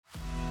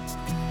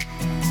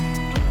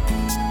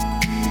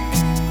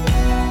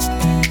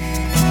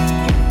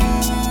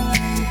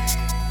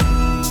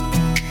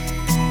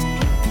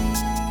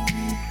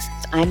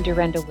I'm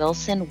Dorinda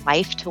Wilson,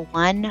 wife to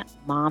 1,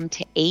 mom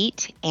to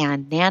 8,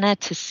 and Nana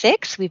to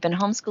 6. We've been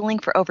homeschooling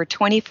for over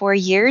 24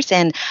 years,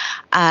 and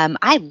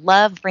I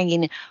love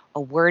bringing a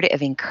word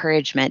of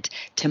encouragement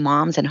to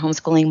moms and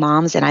homeschooling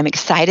moms, and I'm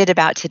excited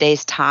about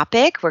today's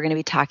topic. We're going to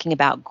be talking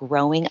about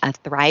growing a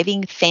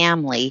thriving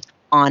family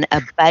on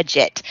a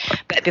budget.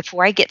 But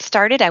before I get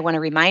started, I want to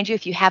remind you,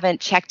 if you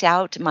haven't checked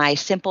out my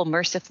simple,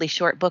 mercifully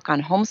short book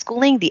on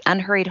homeschooling, The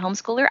Unhurried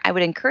Homeschooler, I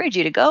would encourage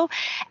you to go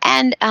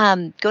and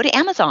go to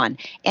Amazon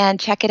and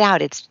check it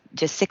out. It's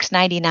just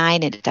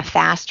 $6.99, and it's a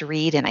fast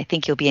read, and I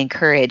think you'll be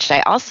encouraged. I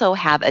also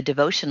have a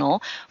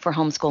devotional for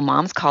homeschool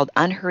moms called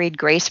Unhurried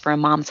Grace for a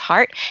Mom's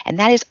Heart, and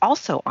that is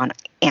also on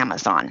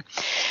Amazon.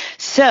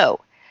 So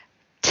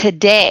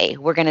today,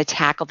 we're going to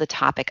tackle the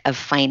topic of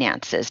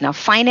finances. Now,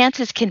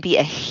 finances can be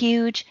a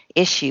huge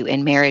issue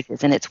in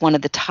marriages, and it's one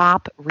of the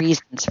top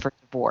reasons for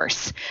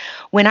divorce.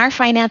 When our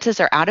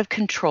finances are out of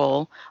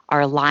control,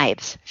 our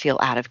lives feel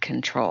out of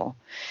control.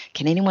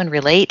 Can anyone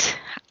relate?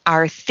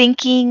 Our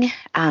thinking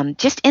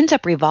just ends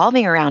up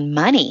revolving around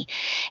money.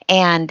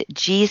 And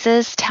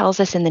Jesus tells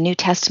us in the New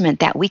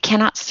Testament that we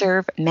cannot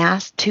serve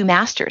two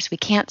masters. We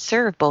can't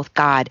serve both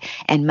God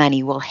and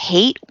money. We'll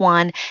hate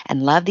one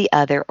and love the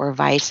other, or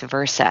vice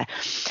versa.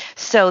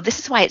 So this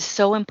is why it's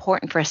so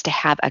important for us to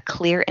have a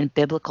clear and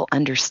biblical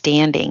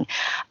understanding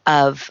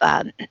of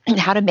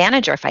how to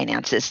manage our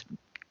finances.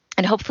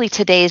 And hopefully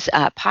today's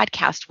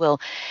podcast will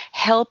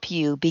help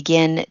you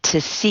begin to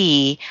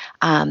see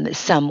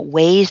some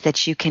ways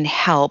that you can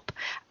help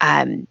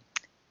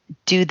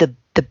do the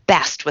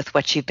best with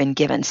what you've been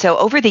given. So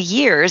over the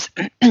years,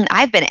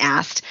 I've been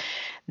asked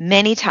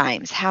many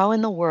times how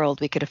in the world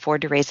we could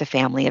afford to raise a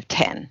family of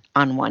 10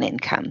 on one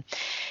income.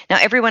 Now,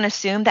 everyone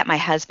assumed that my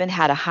husband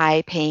had a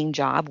high-paying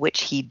job,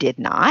 which he did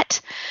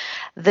not.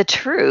 The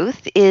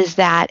truth is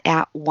that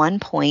at one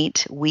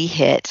point we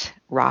hit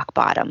rock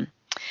bottom.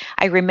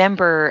 I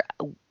remember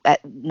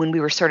when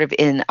we were sort of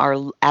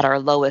at our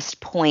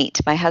lowest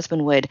point, my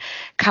husband would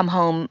come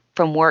home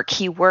from work.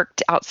 He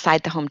worked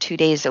outside the home 2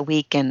 days a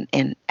week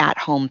and at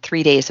home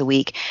 3 days a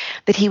week.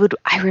 But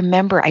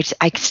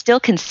I still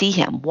can see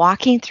him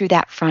walking through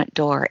that front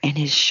door, and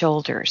his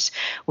shoulders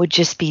would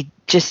just be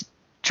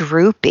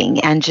drooping,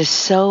 and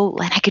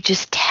I could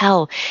just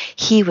tell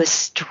he was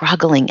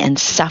struggling and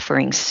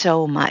suffering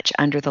so much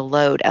under the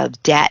load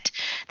of debt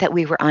that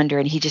we were under,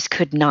 and he just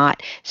could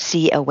not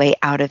see a way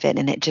out of it.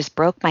 And it just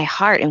broke my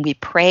heart, and we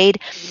prayed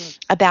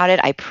about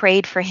it. I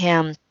prayed for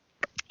him.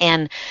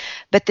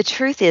 But the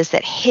truth is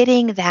that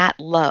hitting that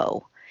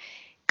low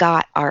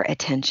got our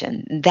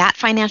attention. That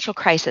financial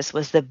crisis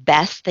was the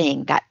best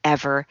thing that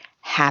ever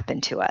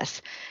happened to us.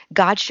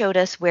 God showed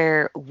us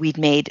where we'd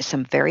made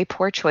some very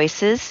poor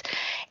choices,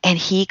 and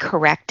he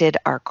corrected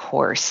our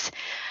course.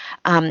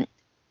 And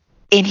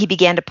he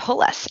began to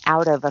pull us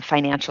out of a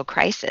financial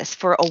crisis.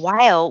 For a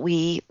while,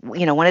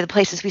 one of the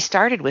places we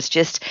started was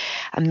just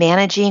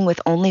managing with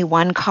only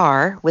one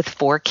car with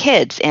 4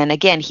 kids. And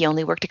again, he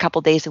only worked a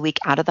couple days a week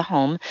out of the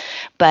home,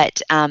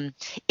 but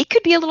it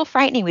could be a little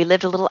frightening. We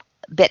lived a little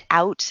bit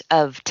out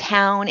of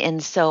town,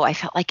 and so I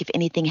felt like if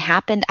anything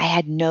happened, I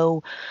had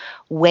no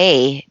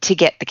way to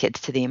get the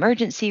kids to the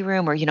emergency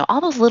room, or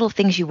all those little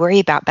things you worry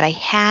about. But I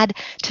had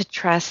to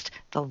trust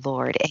the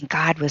Lord, and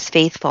God was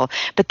faithful.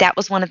 But that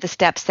was one of the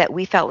steps that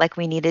we felt like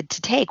we needed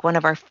to take.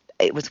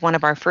 It was one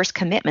of our first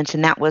commitments,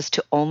 and that was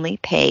to only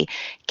pay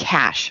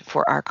cash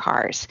for our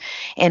cars.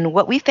 And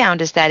what we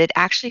found is that it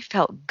actually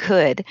felt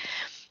good,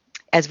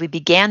 as we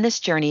began this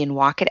journey and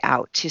walk it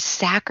out, to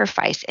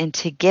sacrifice and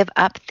to give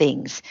up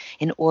things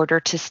in order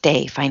to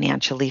stay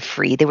financially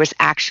free. There was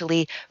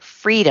actually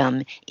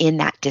freedom in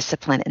that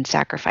discipline and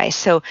sacrifice.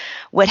 So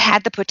what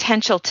had the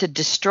potential to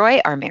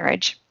destroy our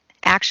marriage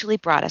actually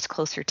brought us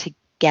closer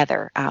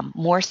together,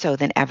 more so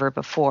than ever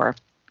before.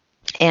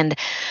 And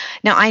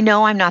now I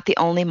know I'm not the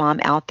only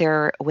mom out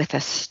there with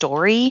a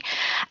story.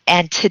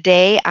 And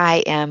today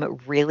I am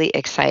really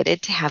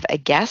excited to have a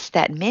guest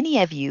that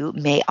many of you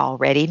may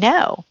already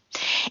know.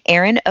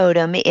 Erin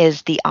Odom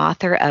is the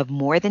author of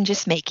More Than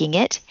Just Making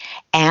It,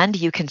 and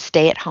You Can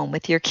Stay at Home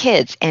with Your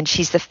Kids. And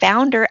she's the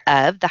founder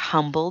of The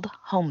Humbled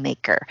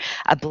Homemaker,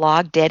 a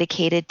blog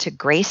dedicated to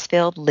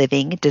grace-filled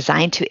living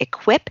designed to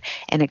equip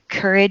and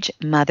encourage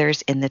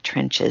mothers in the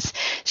trenches.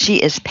 She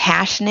is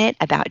passionate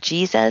about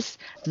Jesus,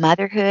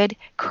 motherhood,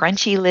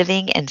 crunchy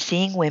living, and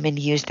seeing women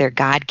use their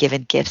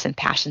God-given gifts and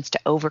passions to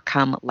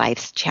overcome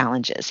life's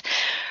challenges.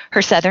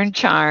 Her Southern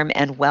charm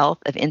and wealth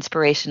of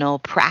inspirational,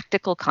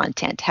 practical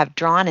content have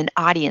drawn an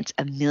audience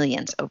of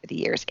millions over the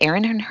years.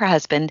 Erin and her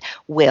husband,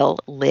 Will,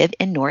 live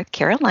in North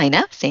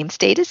Carolina, same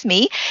state as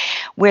me,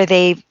 where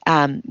they're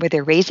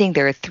raising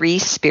their 3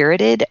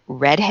 spirited,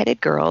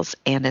 redheaded girls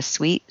and a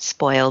sweet,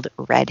 spoiled,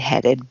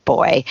 redheaded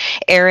boy.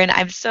 Erin,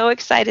 I'm so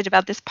excited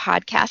about this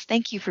podcast.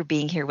 Thank you for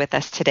being here with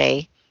us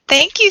today.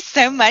 Thank you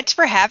so much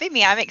for having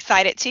me. I'm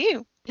excited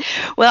too.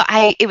 Well,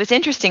 it was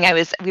interesting.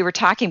 We were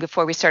talking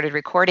before we started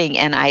recording,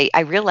 and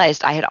I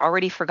realized I had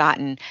already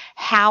forgotten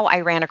how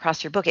I ran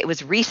across your book. It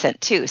was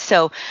recent too.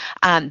 So,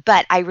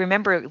 but I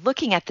remember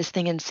looking at this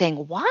thing and saying,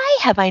 why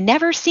have I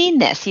never seen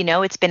this?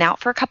 It's been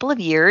out for a couple of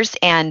years,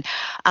 and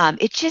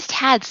it just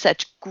had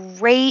such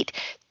great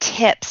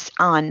tips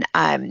on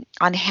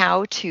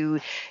how to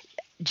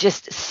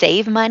just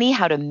save money,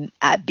 how to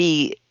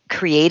be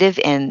creative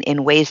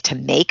in ways to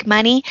make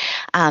money,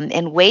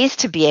 and ways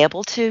to be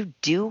able to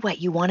do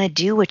what you want to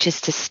do, which is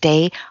to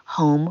stay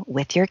home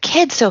with your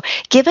kids. So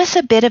give us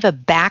a bit of a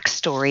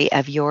backstory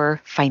of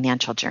your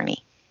financial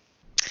journey.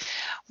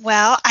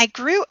 Well, I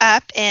grew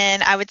up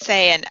in, I would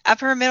say, an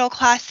upper middle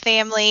class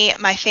family.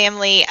 My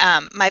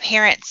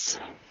parents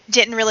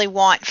didn't really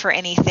want for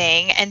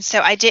anything, and so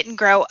I didn't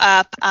grow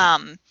up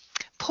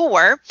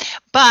poor.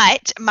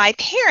 But my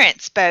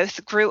parents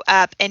both grew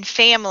up in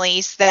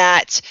families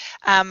that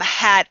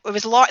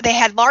they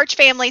had large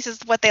families, is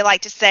what they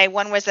like to say.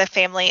 One was a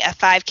family of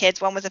 5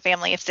 kids, one was a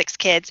family of 6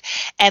 kids,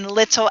 and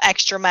little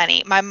extra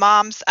money. My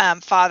mom's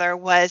father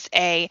was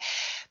a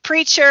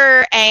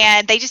preacher,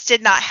 and they just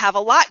did not have a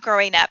lot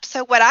growing up.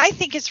 So what I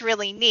think is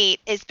really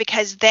neat is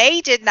because they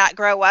did not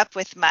grow up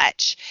with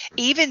much,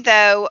 even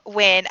though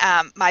when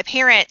my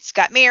parents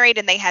got married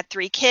and they had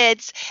 3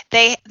 kids,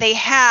 they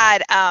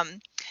had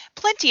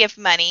plenty of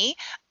money.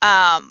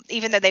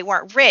 Even though they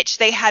weren't rich,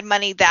 they had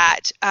money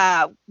that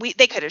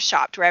they could have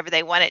shopped wherever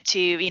they wanted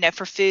to,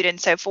 for food and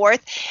so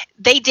forth.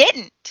 They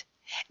didn't.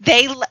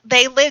 They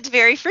lived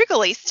very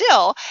frugally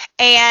still,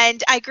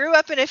 and I grew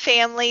up in a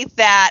family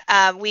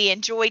that we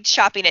enjoyed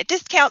shopping at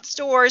discount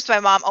stores.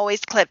 My mom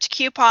always clipped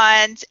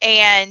coupons,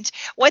 and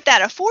what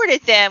that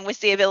afforded them was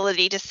the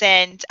ability to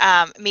send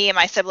me and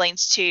my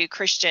siblings to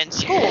Christian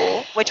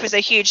school, which was a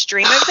huge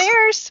dream of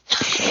theirs.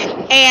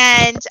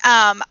 And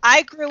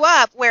I grew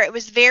up where it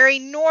was very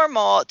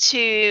normal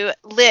to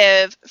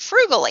live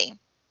frugally.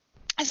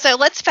 So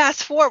let's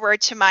fast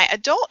forward to my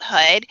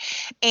adulthood,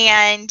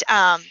 and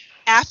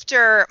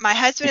after my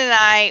husband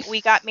and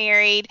we got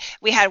married,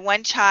 we had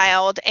 1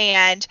 child,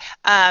 and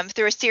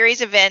through a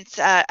series of events,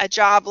 a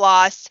job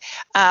loss,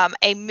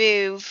 a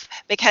move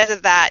because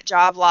of that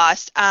job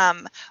loss,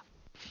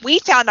 we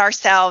found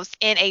ourselves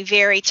in a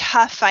very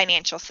tough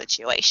financial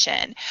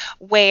situation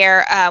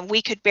where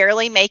we could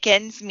barely make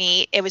ends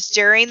meet. It was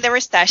during the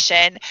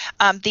recession.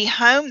 The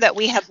home that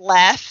we had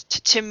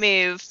left to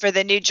move for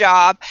the new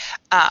job,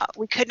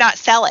 we could not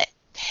sell it.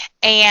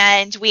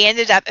 And we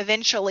ended up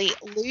eventually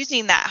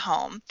losing that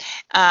home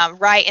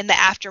right in the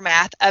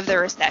aftermath of the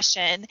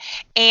recession.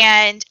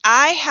 And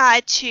I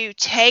had to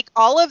take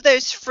all of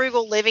those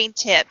frugal living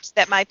tips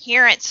that my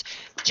parents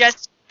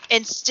just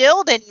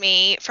instilled in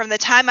me from the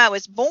time I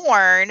was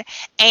born,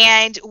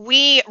 and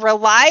we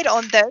relied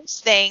on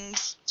those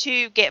things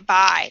to get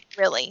by,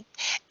 really.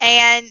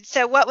 And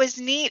so what was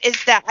neat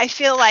is that I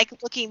feel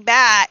like, looking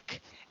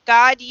back,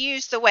 God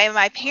used the way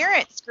my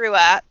parents grew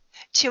up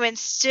to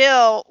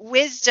instill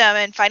wisdom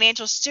and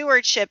financial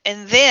stewardship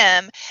in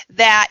them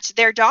that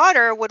their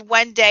daughter would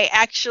one day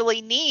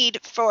actually need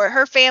for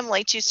her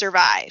family to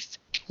survive.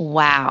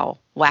 Wow.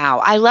 Wow.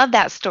 I love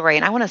that story.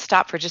 And I want to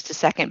stop for just a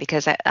second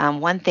because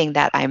one thing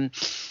that I'm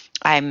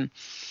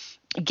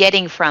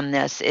getting from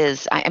this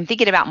is I'm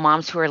thinking about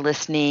moms who are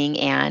listening,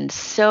 and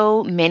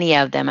so many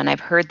of them, and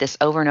I've heard this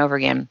over and over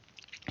again,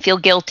 feel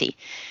guilty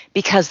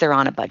because they're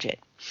on a budget.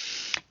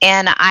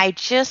 And I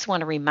just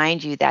want to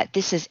remind you that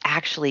this is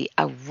actually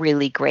a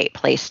really great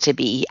place to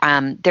be.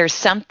 There's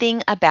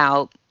something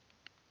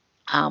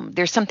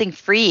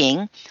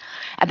freeing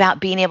about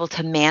being able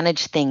to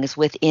manage things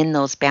within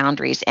those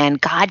boundaries,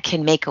 and God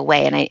can make a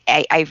way. And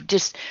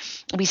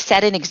we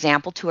set an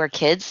example to our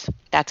kids.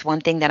 That's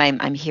one thing that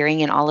I'm hearing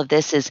in all of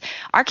this is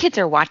our kids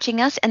are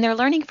watching us and they're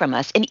learning from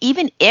us. And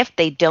even if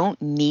they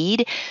don't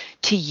need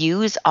to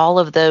use all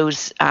of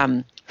those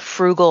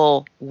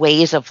frugal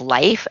ways of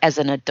life as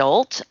an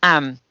adult,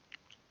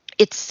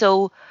 it's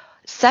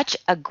such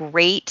a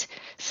great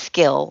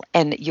skill,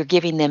 and you're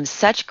giving them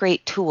such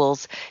great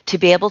tools to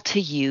be able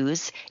to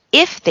use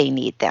if they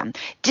need them.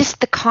 Just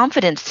the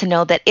confidence to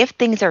know that if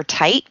things are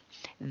tight,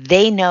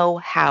 they know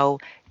how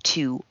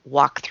to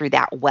walk through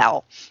that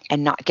well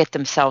and not get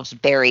themselves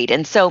buried.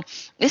 And so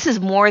this is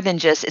more than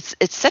just,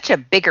 it's such a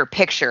bigger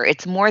picture.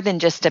 It's more than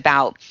just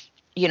about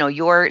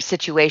your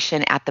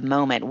situation at the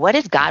moment. What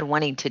is God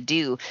wanting to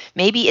do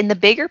maybe in the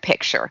bigger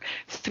picture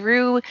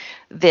through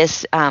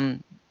this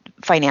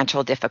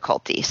financial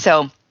difficulty?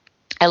 So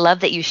I love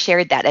that you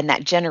shared that and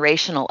that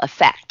generational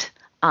effect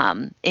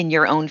in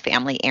your own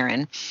family,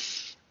 Erin.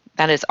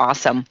 That is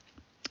awesome.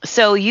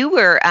 So you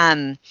were,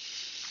 I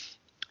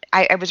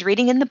was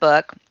reading in the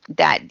book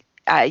that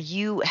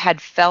you had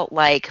felt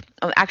like,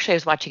 actually I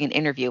was watching an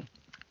interview.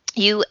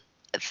 You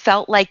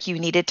felt like you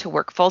needed to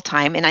work full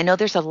time. And I know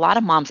there's a lot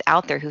of moms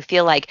out there who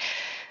feel like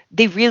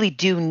they really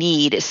do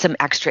need some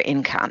extra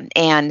income.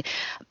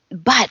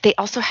 But they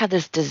also have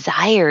this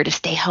desire to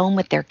stay home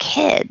with their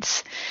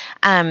kids.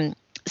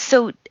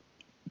 So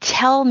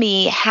tell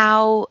me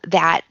how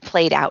that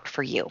played out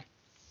for you.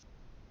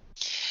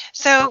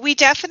 So we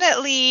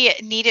definitely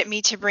needed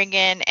me to bring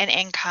in an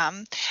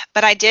income,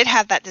 but I did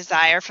have that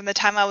desire from the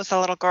time I was a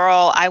little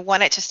girl. I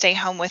wanted to stay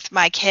home with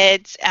my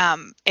kids.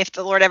 If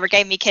the Lord ever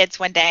gave me kids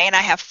one day, and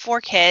I have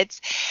 4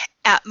 kids,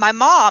 my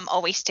mom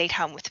always stayed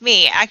home with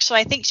me. Actually,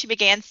 I think she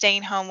began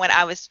staying home when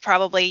I was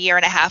probably a year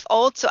and a half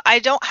old, so I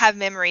don't have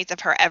memories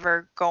of her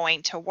ever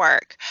going to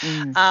work.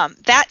 Mm.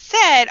 That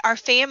said, our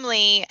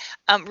family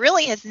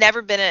really has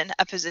never been in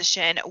a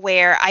position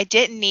where I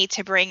didn't need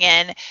to bring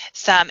in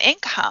some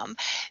income.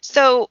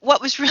 So,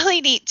 what was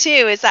really neat too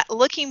is that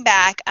looking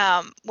back,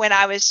 when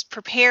I was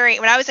preparing,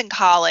 when I was in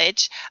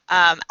college,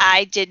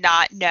 I did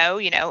not know,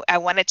 I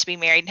wanted to be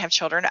married and have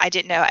children. I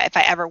didn't know if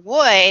I ever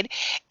would.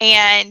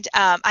 And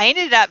I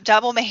ended up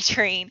double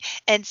majoring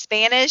in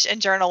Spanish and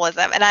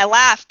journalism. And I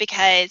laughed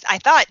because I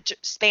thought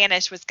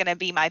Spanish was going to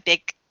be my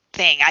big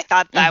thing. I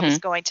thought that I was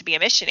Mhm. going to be a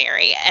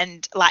missionary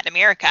in Latin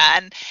America,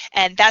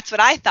 and that's what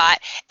I thought.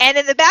 And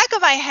in the back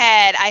of my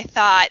head, I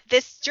thought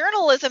this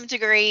journalism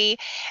degree,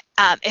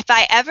 if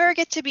I ever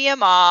get to be a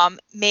mom,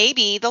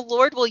 maybe the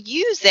Lord will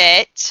use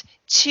it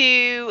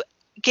to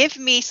give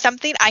me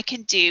something I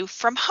can do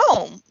from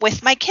home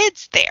with my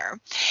kids there.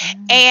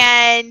 Mm.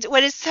 And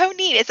what is so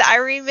neat is I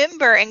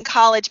remember in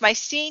college, my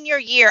senior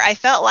year, I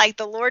felt like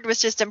the Lord was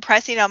just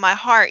impressing on my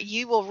heart,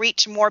 you will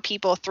reach more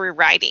people through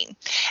writing.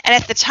 And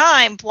at the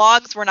time,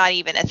 blogs were not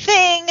even a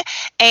thing.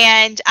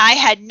 And I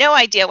had no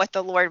idea what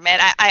the Lord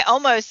meant. I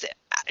almost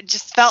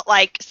just felt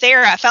like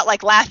Sarah felt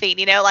like laughing,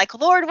 like,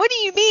 Lord, what do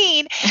you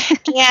mean?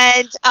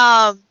 And,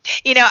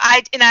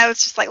 I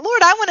was just like,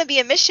 Lord, I want to be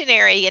a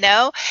missionary.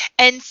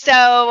 And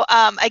so,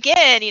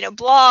 again,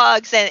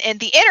 blogs and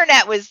the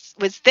internet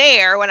was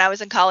there when I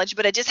was in college,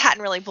 but it just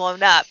hadn't really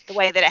blown up the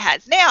way that it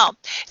has now.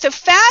 So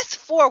fast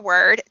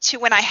forward to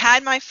when I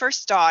had my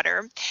first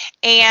daughter,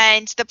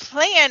 and the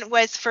plan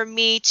was for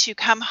me to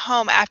come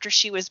home after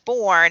she was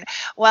born.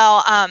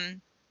 Well,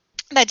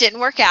 that didn't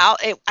work out.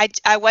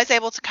 I was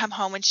able to come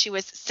home when she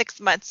was 6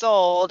 months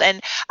old.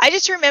 And I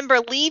just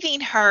remember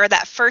leaving her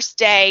that first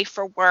day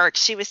for work.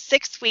 She was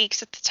 6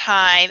 weeks at the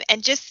time,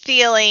 and just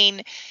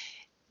feeling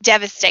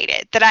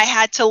devastated that I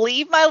had to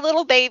leave my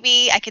little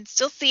baby. I can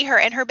still see her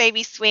in her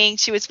baby swing.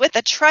 She was with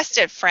a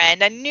trusted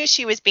friend. I knew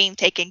she was being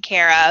taken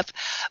care of,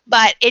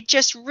 but it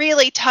just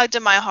really tugged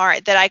at my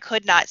heart that I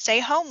could not stay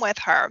home with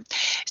her.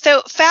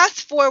 So,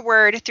 fast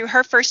forward through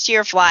her first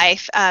year of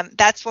life,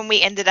 that's when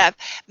we ended up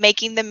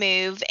making the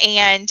move.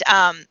 And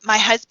my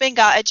husband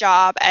got a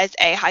job as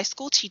a high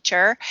school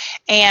teacher.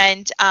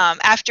 And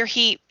after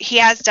he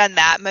has done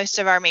that most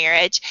of our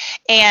marriage,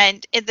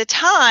 and at the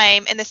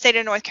time in the state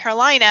of North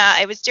Carolina,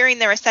 it was during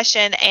the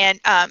recession, and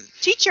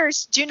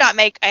teachers do not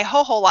make a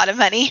whole lot of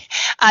money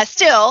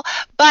still.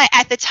 But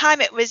at the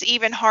time, it was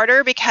even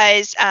harder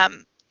because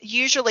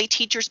usually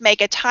teachers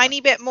make a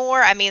tiny bit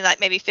more. I mean, like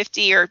maybe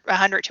 50 or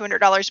 100,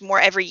 $200 more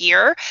every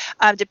year,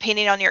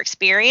 depending on your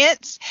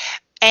experience.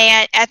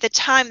 And at the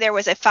time, there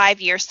was a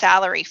 5-year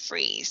salary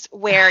freeze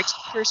where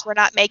teachers were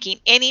not making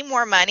any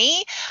more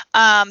money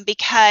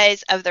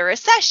because of the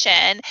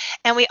recession.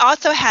 And we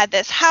also had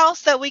this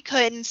house that we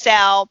couldn't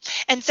sell.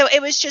 And so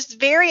it was just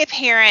very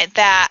apparent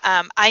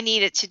that I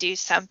needed to do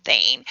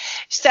something.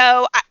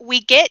 So we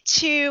get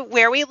to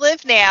where we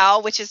live now,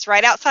 which is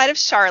right outside of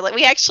Charlotte.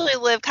 We actually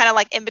live kind of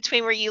like in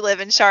between where you live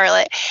in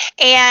Charlotte.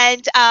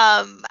 And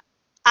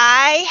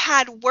I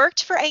had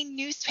worked for a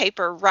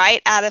newspaper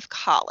right out of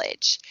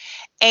college,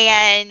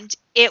 and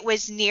it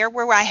was near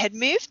where I had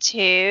moved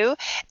to.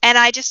 And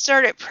I just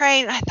started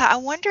praying. I thought, I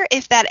wonder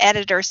if that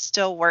editor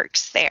still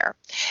works there.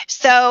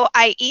 So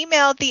I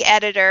emailed the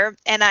editor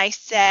and I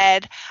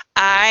said,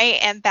 I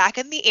am back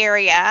in the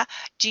area.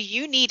 Do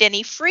you need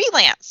any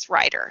freelance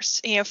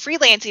writers?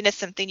 Freelancing is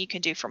something you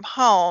can do from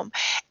home.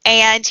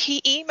 And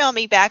he emailed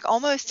me back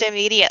almost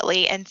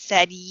immediately and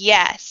said,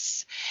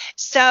 yes.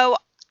 So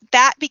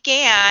that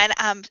began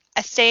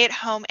a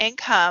stay-at-home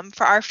income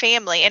for our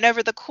family. And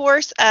over the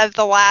course of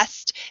the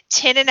last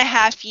 10 and a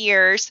half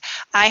years,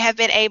 I have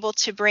been able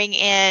to bring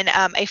in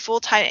a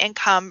full-time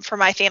income for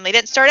my family. It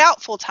didn't start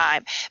out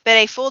full-time, but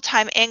a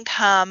full-time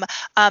income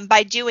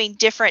by doing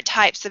different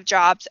types of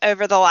jobs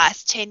over the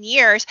last 10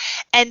 years.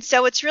 And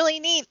so what's really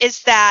neat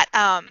is that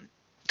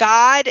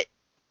God,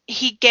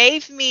 he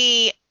gave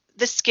me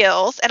the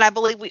skills, and I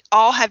believe we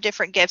all have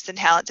different gifts and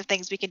talents of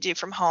things we can do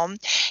from home.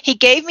 He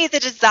gave me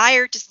the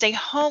desire to stay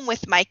home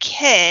with my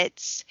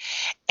kids,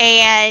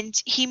 and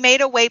he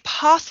made a way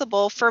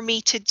possible for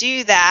me to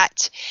do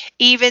that,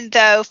 even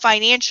though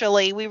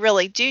financially we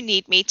really do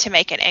need me to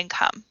make an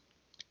income.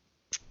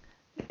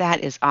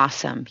 That is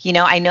awesome.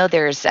 I know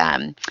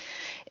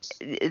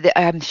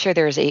I'm sure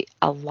there's a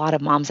lot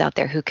of moms out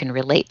there who can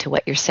relate to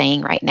what you're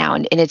saying right now.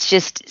 And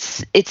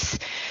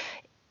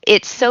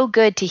it's so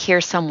good to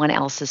hear someone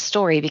else's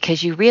story,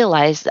 because you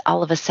realize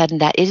all of a sudden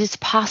that it is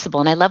possible.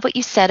 And I love what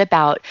you said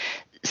about,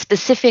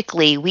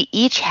 specifically, we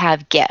each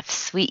have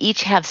gifts. We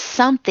each have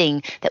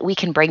something that we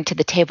can bring to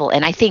the table.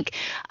 And I think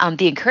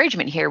the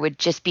encouragement here would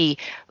just be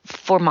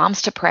for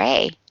moms to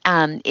pray.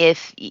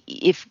 If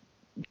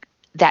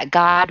that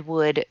God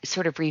would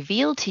sort of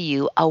reveal to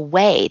you a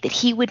way, that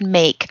He would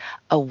make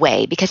a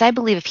way. Because I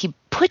believe if He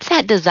puts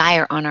that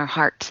desire on our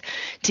hearts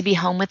to be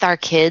home with our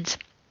kids,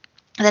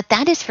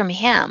 that is from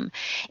Him,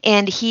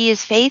 and He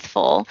is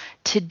faithful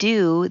to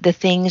do the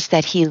things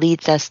that He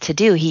leads us to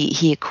do.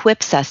 He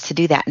equips us to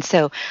do that. And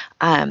so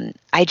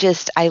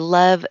I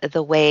love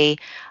the way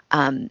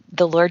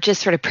the Lord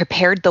just sort of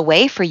prepared the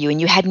way for you,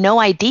 and you had no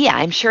idea.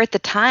 I'm sure at the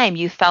time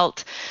you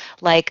felt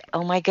like,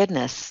 oh my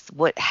goodness,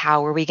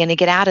 how are we going to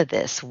get out of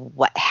this?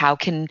 How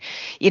can,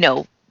 you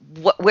know,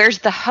 where's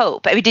the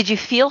hope? I mean, did you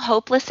feel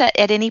hopeless at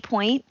any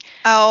point?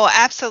 Oh,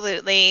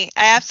 absolutely.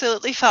 I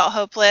absolutely felt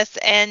hopeless.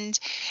 And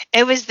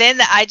it was then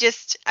that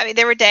I mean,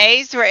 there were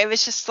days where it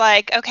was just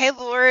like, okay,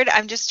 Lord,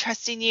 I'm just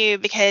trusting you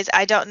because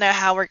I don't know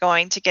how we're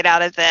going to get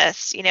out of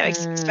this,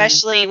 Mm,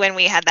 especially when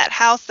we had that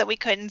house that we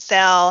couldn't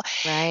sell.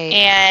 right.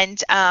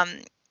 And,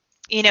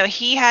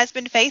 he has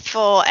been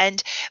faithful,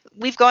 and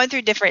we've gone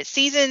through different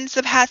seasons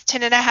the past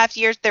 10 and a half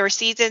years. There were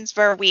seasons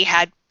where we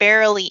had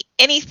barely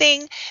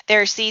anything.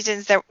 There are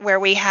seasons where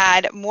we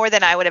had more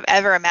than I would have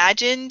ever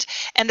imagined.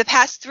 And the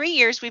past 3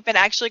 years, we've been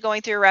actually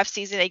going through a rough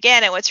season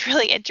again. And what's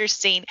really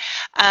interesting,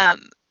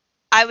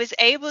 I was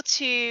able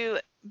to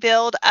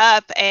build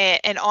up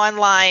an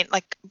online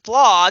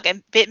blog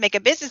and make a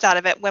business out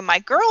of it when my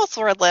girls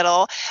were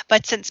little.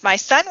 But since my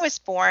son was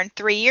born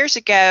 3 years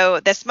ago,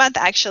 this month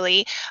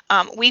actually,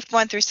 we've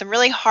gone through some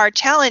really hard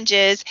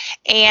challenges.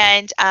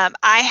 And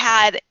I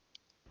had,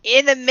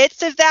 in the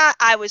midst of that,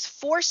 I was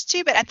forced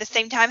to, but at the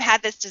same time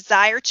had this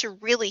desire to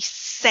really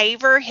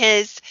savor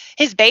his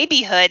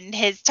babyhood and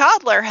his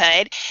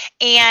toddlerhood.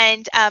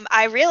 And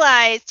I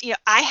realized,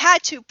 I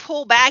had to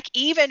pull back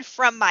even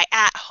from my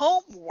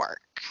at-home work,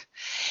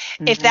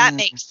 if that Mm-hmm.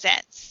 makes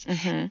sense.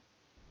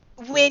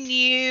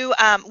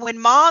 Mm-hmm. When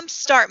moms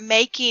start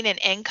making an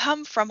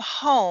income from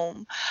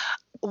home,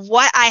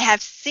 what I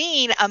have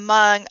seen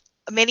among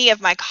many of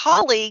my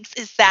colleagues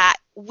is that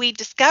we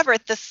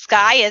discovered the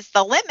sky is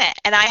the limit.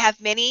 And I have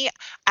many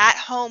at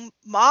home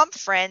mom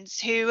friends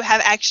who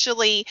have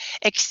actually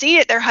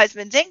exceeded their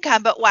husband's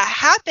income. But what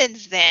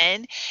happens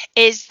then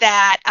is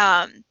that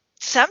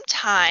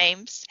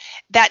sometimes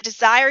that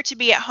desire to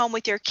be at home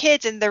with your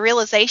kids and the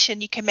realization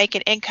you can make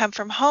an income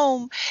from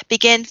home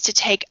begins to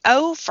take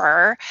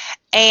over.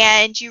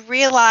 And you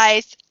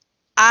realize,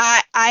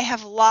 I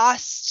have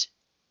lost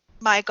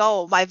my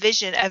goal, my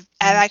vision of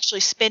actually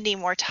spending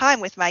more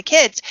time with my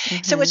kids.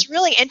 So Mm-hmm. it's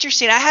really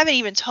interesting. I haven't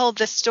even told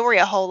this story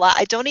a whole lot.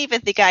 I don't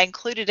even think I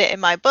included it in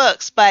my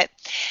books, but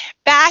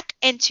back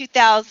in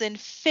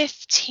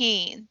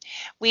 2015,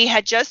 we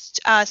had just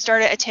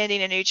started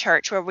attending a new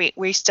church where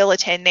we still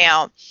attend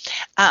now.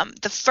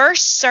 The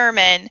first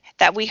sermon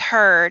that we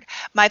heard,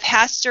 my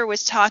pastor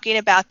was talking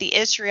about the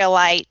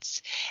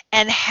Israelites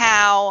and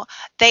how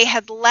they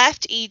had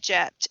left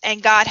Egypt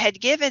and God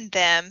had given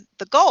them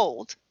the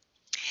gold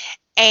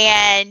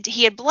and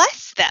he had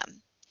blessed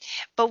them.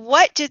 But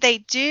what did they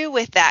do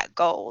with that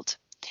gold?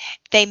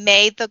 They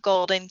made the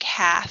golden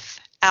calf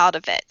out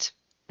of it.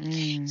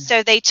 Mm.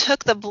 So they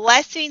took the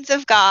blessings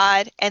of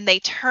God and they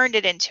turned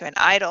it into an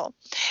idol.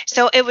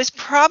 So it was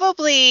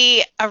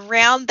probably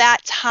around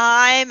that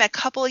time, a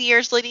couple of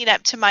years leading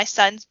up to my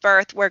son's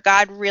birth, where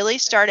God really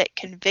started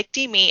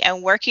convicting me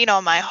and working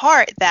on my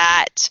heart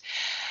that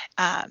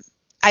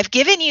I've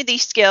given you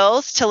these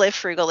skills to live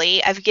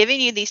frugally. I've given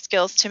you these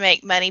skills to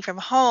make money from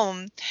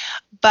home,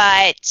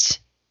 but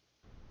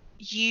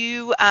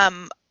you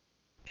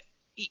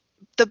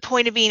the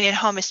point of being at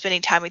home is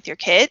spending time with your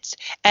kids.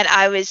 And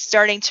I was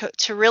starting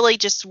to really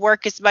just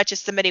work as much as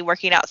somebody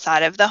working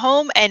outside of the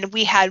home, and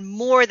we had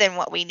more than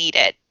what we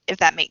needed, if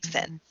that makes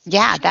sense.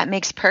 Yeah, that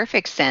makes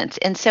perfect sense.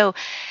 And so,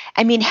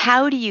 I mean,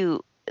 how do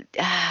you,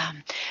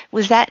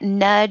 was that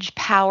nudge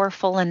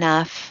powerful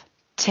enough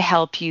to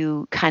help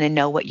you kind of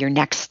know what your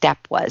next step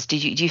was? Do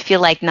you feel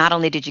like not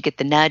only did you get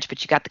the nudge,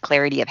 but you got the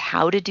clarity of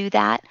how to do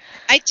that?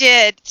 I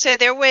did. So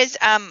there was,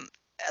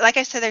 like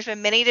I said, there's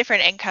been many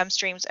different income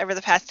streams over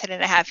the past 10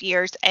 and a half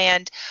years.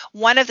 And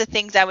one of the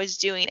things I was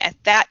doing at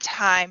that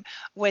time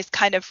was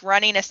kind of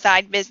running a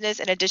side business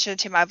in addition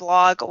to my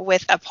blog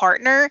with a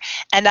partner.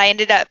 And I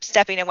ended up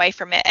stepping away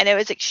from it. And it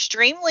was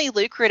extremely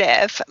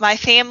lucrative. My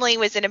family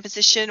was in a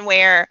position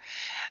where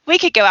we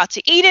could go out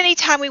to eat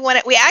anytime we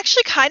wanted. We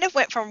actually kind of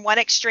went from one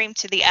extreme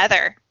to the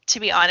other,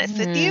 to be honest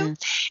with you.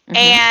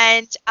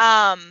 Mm-hmm.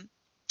 And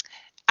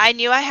I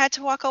knew I had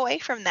to walk away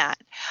from that.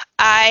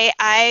 I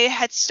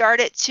had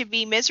started to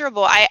be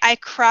miserable. I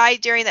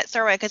cried during that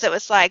sermon because it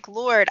was like,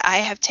 Lord, I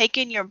have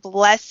taken your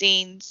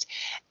blessings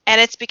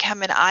and it's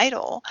become an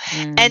idol.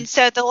 Mm. And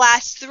so the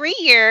last 3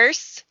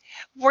 years,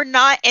 we're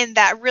not in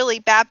that really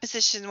bad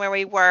position where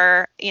we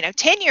were,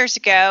 10 years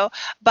ago,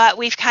 but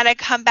we've kind of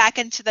come back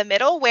into the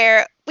middle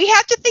where we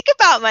have to think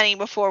about money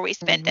before we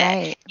spend it,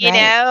 Right,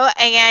 right.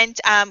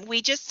 and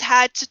we just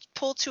had to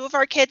pull two of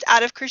our kids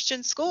out of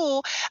Christian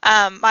school.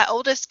 My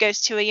oldest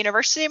goes to a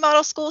university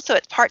model school, so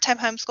it's part-time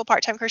homeschool,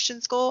 part-time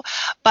Christian school,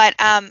 but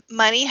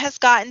money has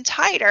gotten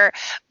tighter.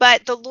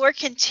 But the Lord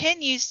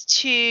continues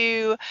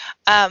to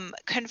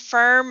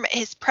confirm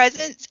his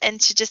presence and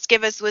to just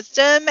give us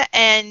wisdom.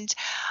 And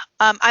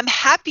I'm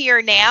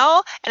happier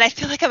now, and I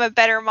feel like I'm a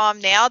better mom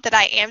now that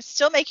I am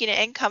still making an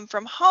income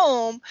from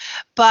home,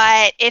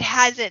 but it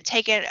hasn't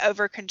taken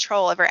over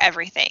control over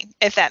everything,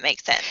 if that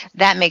makes sense.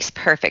 That makes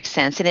perfect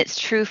sense. And it's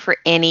true for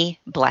any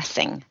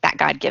blessing that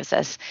God gives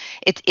us.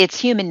 It's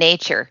human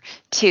nature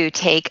to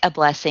take a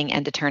blessing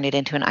and to turn it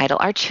into an idol.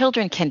 Our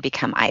children can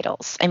become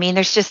idols. I mean,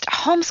 there's just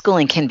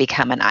homeschooling can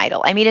become an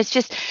idol. I mean, it's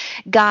just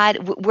God,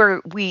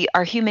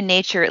 our human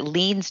nature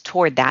leans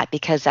toward that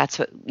because that's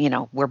what,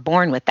 we're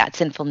born with that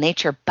sinful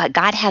nature. But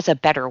God has a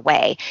better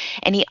way.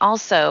 And He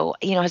also,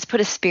 has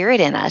put a spirit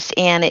in us.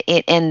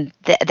 And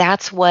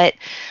that's what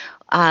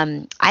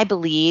I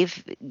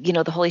believe,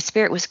 the Holy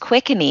Spirit was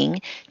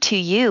quickening to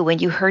you when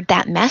you heard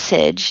that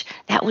message.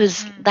 That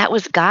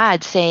was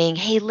God saying,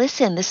 "Hey,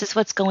 listen, this is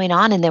what's going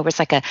on." And there was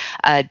like a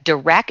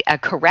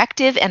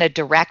corrective and a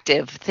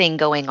directive thing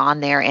going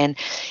on there. And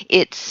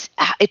it's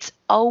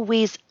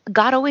always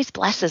God always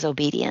blesses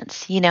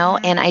obedience,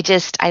 And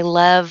I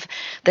love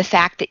the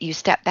fact that you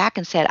stepped back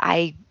and said,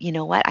 you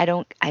know what,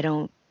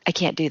 I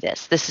can't do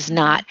this. This is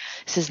not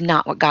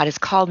what God has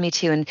called me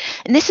to. And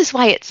this is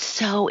why it's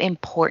so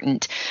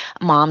important,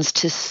 moms,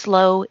 to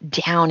slow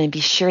down and be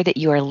sure that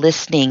you are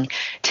listening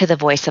to the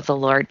voice of the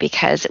Lord,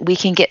 because we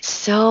can get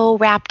so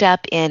wrapped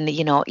up in,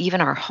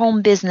 even our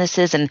home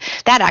businesses, and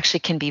that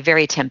actually can be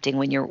very tempting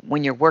when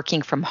you're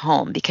working from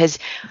home, because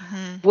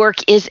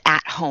work is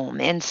at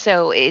home. And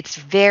so it's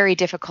very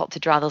difficult to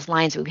draw those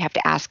lines, but we have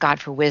to ask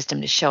God for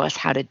wisdom to show us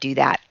how to do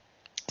that.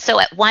 So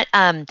at one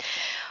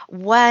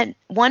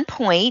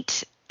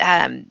point,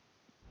 how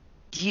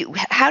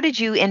did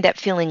you end up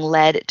feeling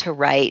led to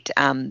write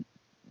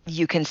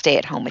You Can Stay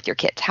at Home with Your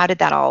Kids? How did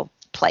that all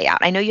play out?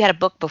 I know you had a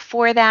book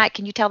before that.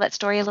 Can you tell that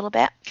story a little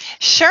bit?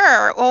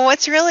 Sure. Well,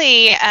 what's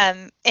really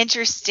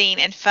interesting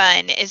and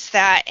fun is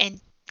that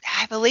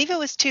I believe it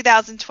was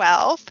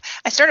 2012.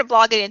 I started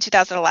blogging in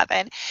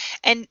 2011,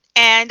 and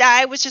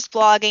I was just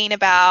blogging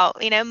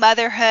about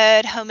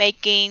motherhood,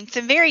 homemaking,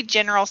 some very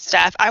general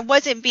stuff. I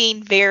wasn't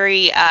being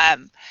very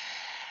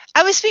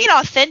I was being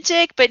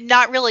authentic, but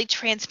not really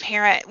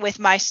transparent with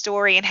my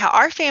story and how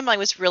our family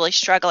was really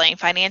struggling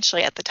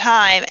financially at the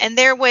time. And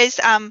there was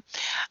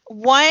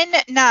one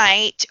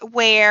night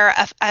where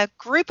a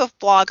group of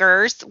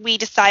bloggers, we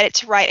decided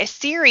to write a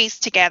series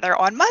together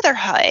on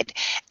motherhood.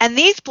 And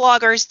these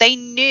bloggers, they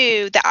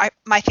knew that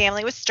my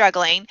family was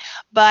struggling,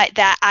 but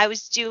that I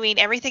was doing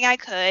everything I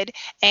could,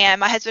 and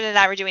my husband and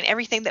I were doing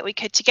everything that we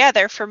could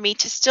together for me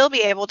to still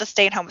be able to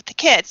stay at home with the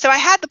kids. So I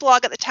had the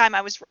blog at the time.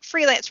 I was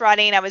freelance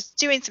writing. I was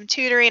doing some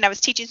tutoring. I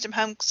was teaching some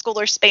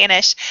homeschoolers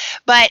Spanish,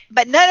 but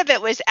none of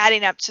it was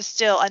adding up to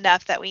still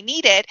enough that we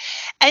needed.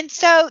 And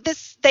so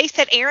they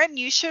said, Erin,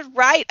 you should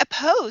write a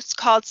post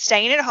called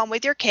Staying at Home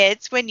with Your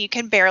Kids When You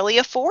Can Barely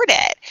Afford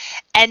It.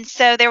 And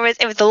so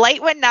it was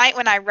late one night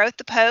when I wrote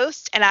the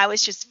post, and I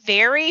was just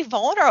very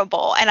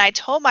vulnerable. And I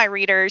told my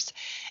readers,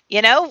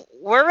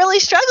 we're really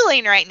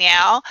struggling right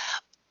now,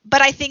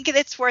 but I think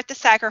it's worth the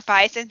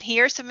sacrifice. And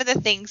here are some of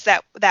the things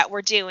that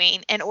we're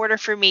doing in order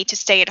for me to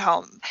stay at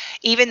home,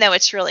 even though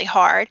it's really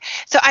hard.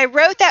 So I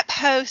wrote that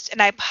post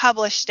and I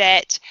published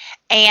it,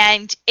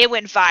 and it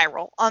went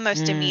viral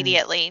almost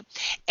immediately.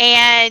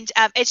 And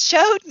it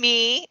showed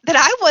me that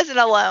I wasn't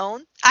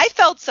alone. I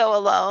felt so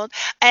alone.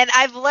 And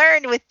I've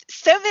learned with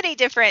so many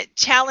different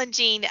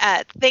challenging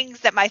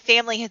things that my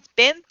family has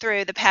been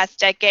through the past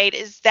decade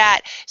is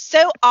that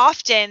so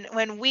often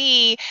when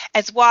we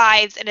as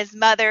wives and as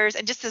mothers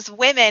and just as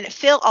women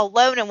feel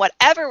alone in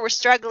whatever we're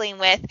struggling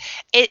with,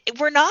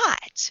 we're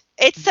not.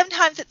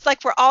 Sometimes it's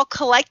like we're all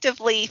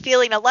collectively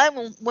feeling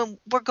alone when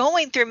we're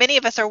going through, many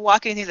of us are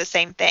walking through the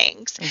same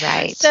things.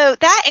 Right. So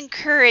that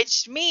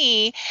encouraged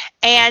me,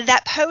 and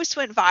that post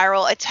went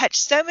viral. It touched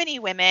so many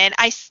women.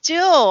 I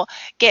still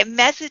get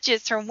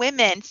messages from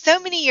women so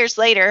many years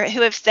later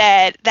who have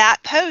said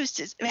that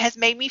post has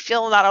made me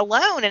feel not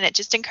alone, and it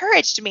just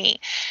encouraged me.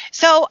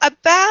 So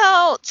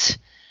about,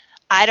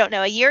 I don't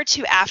know, a year or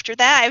two after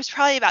that, it was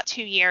probably about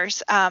 2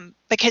 years,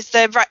 because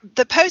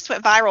the post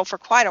went viral for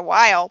quite a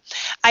while.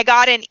 I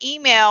got an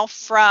email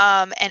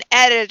from an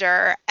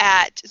editor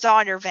at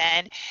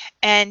Zondervan,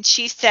 and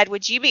she said,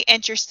 would you be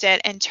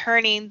interested in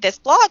turning this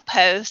blog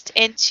post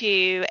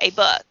into a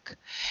book?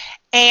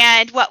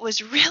 And what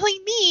was really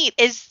neat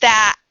is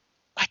that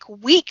like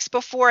weeks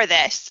before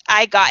this,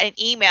 I got an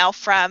email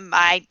from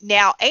my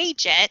now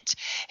agent,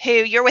 who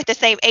you're with the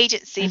same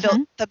agency,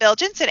 the Bill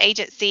Jensen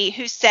agency,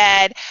 who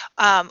said,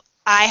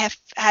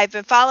 I've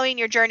been following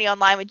your journey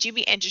online. Would you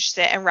be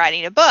interested in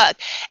writing a book?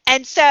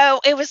 And so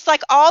it was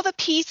like all the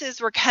pieces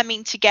were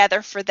coming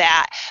together for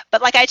that.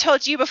 But like I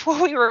told you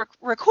before we were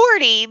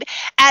recording,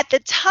 at the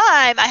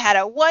time I had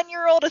a 1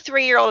 year old, a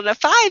 3 year old, and a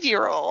 5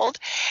 year old.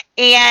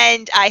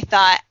 And I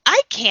thought,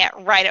 I can't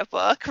write a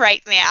book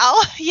right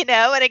now,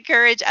 and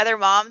encourage other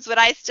moms. But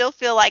I still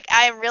feel like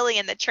I am really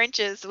in the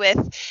trenches with,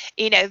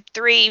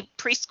 three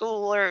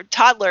preschool or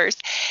toddlers.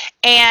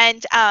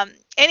 And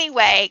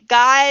anyway,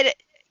 God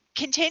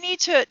continued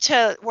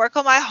to work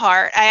on my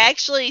heart. I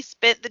actually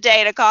spent the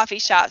day at a coffee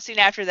shop soon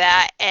after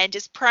that and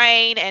just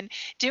praying and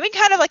doing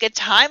kind of like a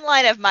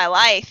timeline of my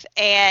life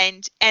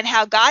and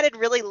how God had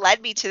really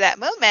led me to that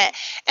moment.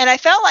 And I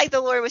felt like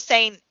the Lord was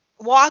saying,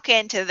 walk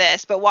into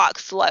this, but walk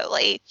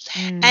slowly.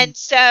 Mm. And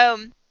so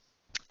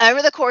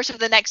over the course of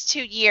the next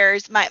 2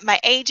 years, my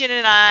agent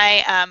and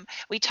I,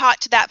 we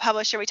talked to that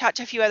publisher. We talked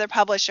to a few other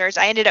publishers.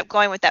 I ended up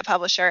going with that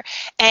publisher,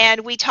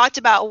 and we talked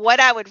about what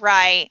I would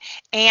write.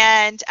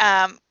 And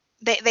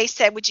they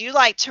said, "Would you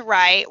like to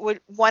write?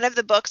 One of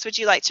the books would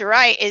you like to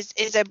write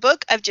is a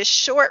book of just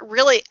short,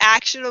 really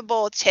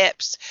actionable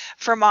tips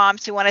for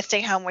moms who want to stay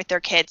home with their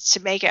kids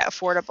to make it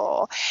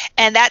affordable."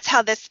 And that's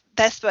how this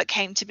book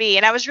came to be.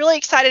 And I was really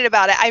excited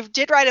about it. I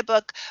did write a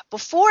book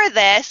before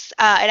this. It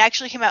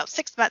actually came out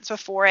 6 months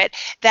before it.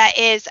 That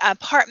is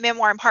part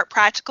memoir and part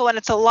practical, and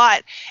it's a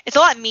lot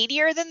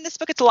meatier than this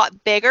book. It's a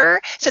lot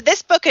bigger. So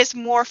this book is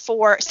more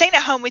for staying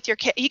at home with your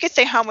kid. You could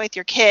stay home with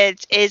your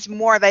kids is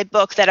more of a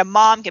book that a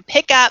mom can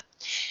pick up,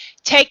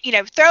 take,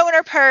 throw in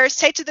her purse,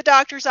 take to the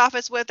doctor's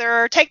office with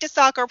her, take to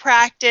soccer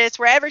practice,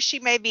 wherever she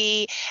may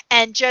be,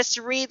 and just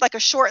read like a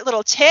short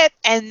little tip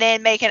and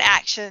then make an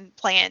action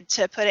plan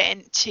to put it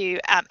into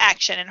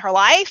action in her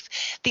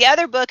life. The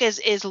other book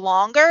is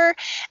longer,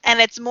 and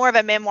it's more of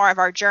a memoir of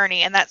our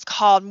journey, and that's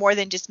called More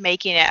Than Just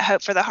Making It,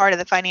 Hope for the Heart of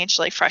the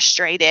Financially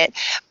Frustrated.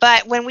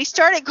 But when we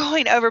started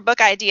going over book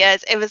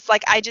ideas, it was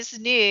like I just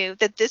knew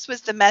that this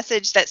was the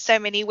message that so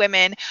many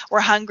women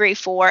were hungry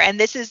for, and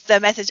this is the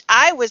message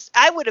I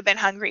would have been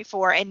hungry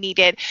for and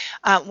needed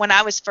when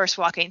I was first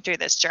walking through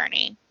this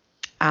journey.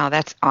 Oh,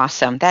 that's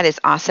awesome. That is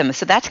awesome.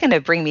 So that's going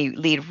to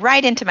lead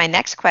right into my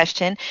next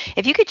question.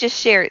 If you could just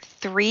share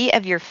 3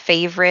 of your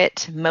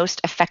favorite,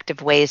 most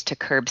effective ways to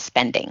curb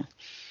spending.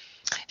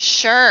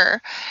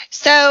 Sure.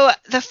 So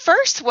the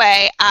first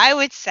way I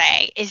would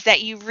say is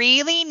that you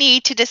really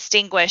need to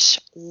distinguish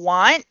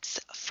wants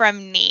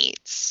from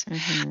needs. I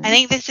Mm-hmm.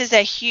 think this is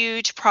a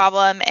huge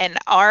problem in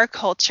our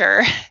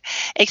culture,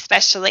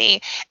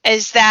 especially,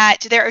 is that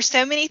there are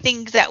so many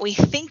things that we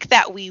think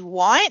that we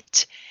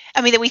want.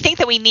 I mean, that we think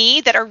that we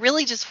need that are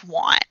really just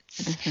wants.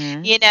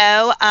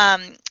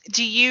 Mm-hmm.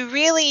 Do you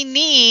really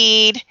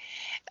need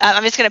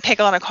I'm just going to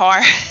pick on a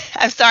car.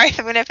 I'm sorry if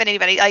I'm going to offend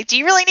anybody. Like, do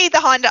you really need the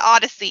Honda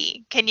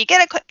Odyssey? Can you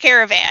get a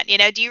caravan?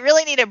 Do you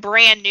really need a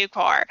brand new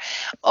car?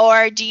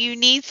 Or do you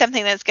need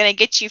something that's going to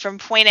get you from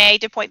point A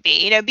to point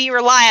B? Be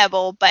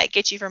reliable, but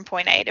get you from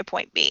point A to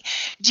point B.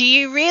 Do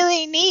you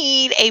really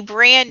need a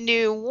brand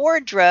new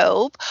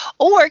wardrobe?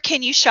 Or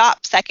can you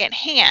shop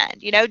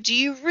secondhand? Do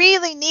you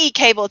really need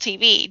cable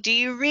TV? Do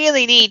you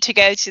really need to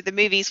go to the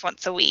movies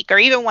once a week or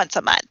even once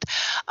a month?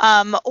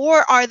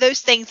 Or are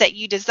those things that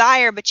you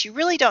desire, but you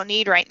really don't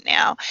need right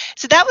now?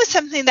 So that was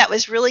something that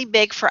was really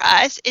big for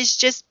us, is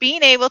just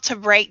being able to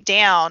break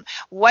down,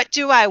 what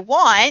do I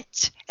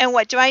want and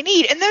what do I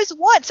need? And those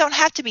wants don't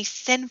have to be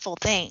sinful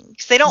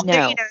things.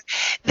 No.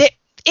 That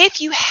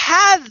if you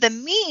have the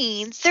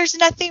means, there's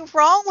nothing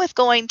wrong with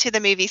going to the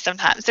movie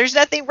sometimes. There's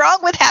nothing wrong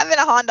with having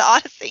a Honda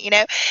Odyssey.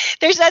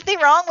 There's nothing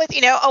wrong with,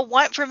 a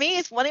want for me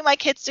is wanting my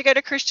kids to go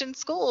to Christian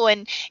school.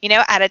 And,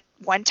 at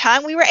one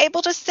time we were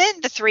able to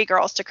send the 3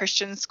 girls to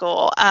Christian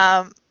school.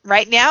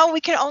 Right now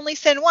we can only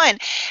send one.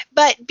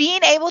 But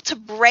being able to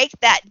break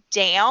that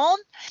down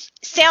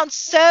sounds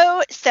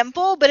so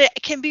simple, but it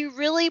can be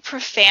really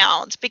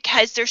profound,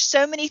 because there's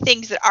so many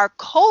things that our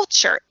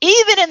culture,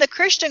 even in the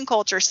Christian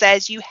culture,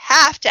 says you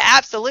have to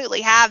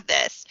absolutely have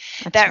this,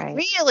 That's that right.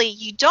 really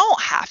you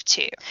don't have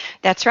to.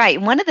 That's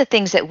right. One of the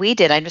things that we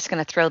did, I'm just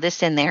going to throw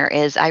this in there,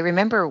 is I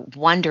remember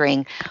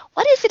wondering,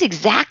 what is it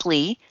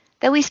exactly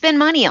that we spend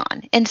money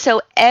on? And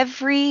so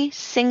every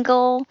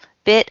single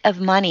bit of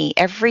money,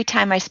 every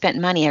time I spent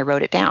money, I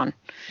wrote it down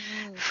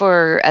Mm.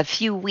 for a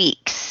few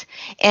weeks.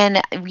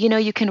 And,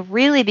 you can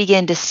really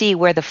begin to see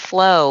where the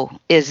flow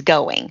is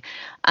going.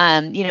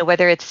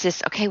 Whether it's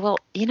just, okay, well,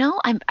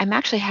 I'm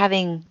actually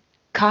having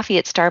coffee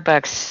at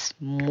Starbucks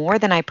more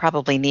than I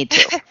probably need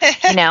to,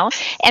 you know?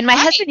 And my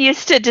Right. husband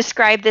used to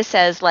describe this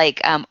as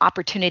like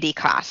opportunity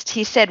cost.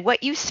 He said,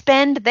 what you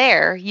spend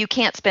there, you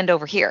can't spend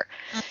over here.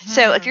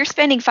 So if Mhm. you're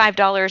spending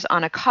 $5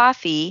 on a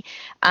coffee,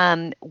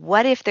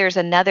 what if there's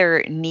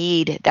another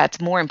need that's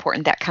more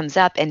important that comes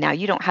up, and now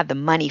you don't have the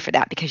money for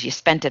that because you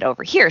spent it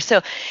over here?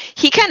 So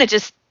he kind of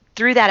just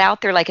threw that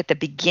out there like at the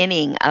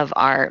beginning of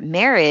our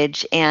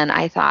marriage, and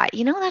I thought,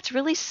 that's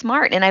really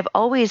smart. And I've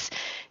always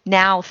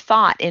now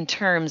thought in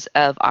terms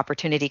of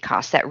opportunity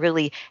costs. That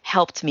really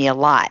helped me a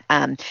lot,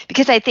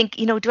 because I think,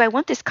 do I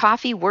want this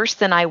coffee worse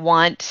than I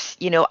want,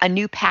 a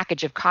new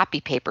package of copy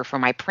paper for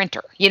my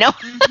printer,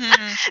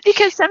 Mhm.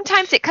 because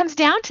sometimes it comes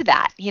down to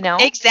that.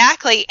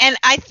 Exactly. And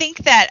I think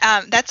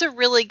that that's a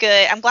really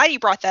good, I'm glad you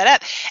brought that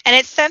up. And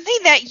it's something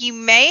that you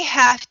may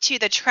have to,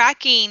 the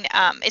tracking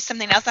is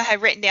something else I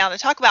have written down to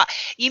talk about.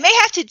 You may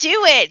have to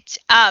do it,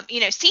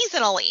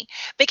 seasonally,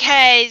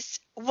 because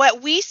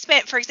what we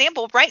spent, for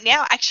example, right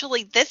now,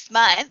 actually this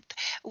month,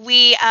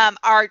 we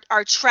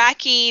are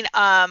tracking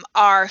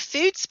our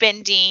food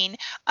spending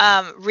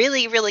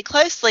really, really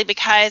closely,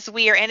 because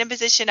we are in a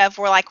position of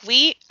where, like,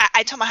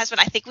 I told my husband,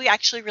 I think we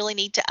actually really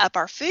need to up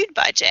our food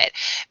budget,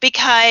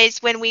 because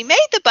when we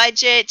made the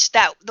budget,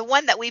 that the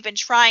one that we've been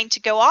trying to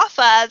go off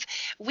of,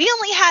 we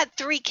only had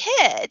 3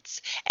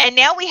 kids, and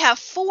now we have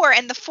 4,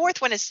 and the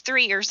fourth one is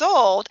 3 years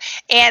old.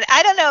 And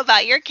I don't know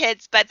about your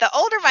kids, but the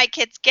older my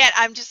kids get,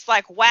 I'm just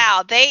like,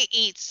 wow, they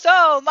eat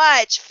so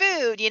much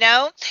food,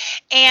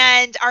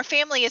 and our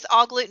family is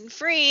all gluten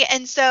free,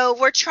 and so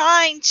we're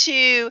trying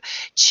to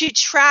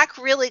track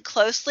really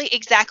closely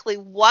exactly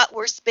what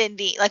we're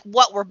spending, like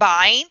what we're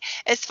buying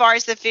as far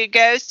as the food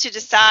goes, to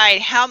decide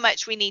how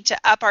much we need to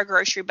up our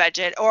grocery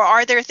budget, or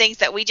are there things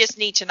that we just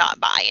need to not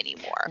buy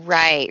anymore.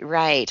 Right,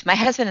 right. My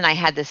husband and I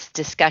had this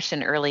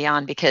discussion early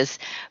on, because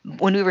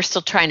when we were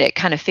still trying to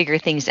kind of figure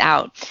things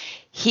out,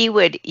 he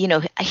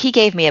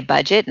gave me a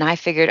budget, and I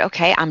figured,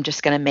 okay, I'm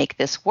just going to make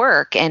this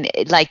work. And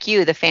like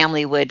you, the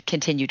family would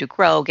continue to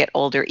grow, get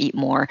older, eat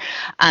more.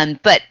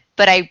 But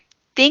I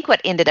think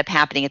what ended up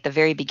happening at the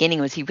very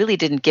beginning was he really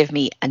didn't give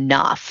me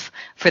enough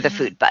for the Mm-hmm.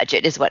 food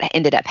budget, is what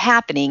ended up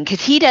happening,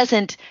 because he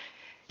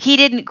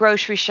didn't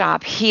grocery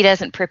shop. He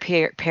doesn't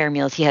prepare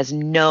meals. He has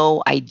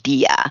no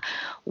idea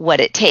what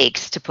it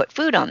takes to put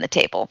food on the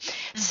table.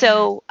 Mm-hmm.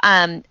 So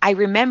I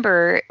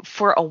remember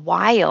for a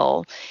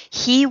while,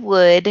 he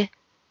would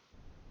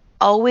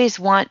always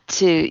want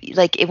to,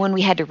 like, when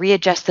we had to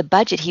readjust the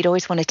budget, he'd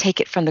always want to take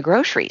it from the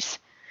groceries.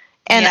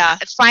 And Yeah.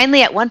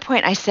 finally, at one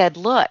point, I said,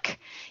 "Look,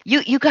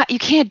 you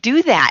can't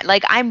do that.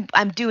 Like,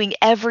 I'm doing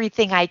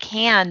everything I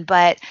can,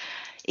 but."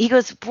 He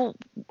goes, "Well,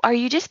 are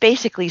you just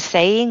basically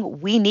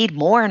saying we need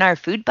more in our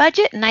food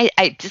budget?" And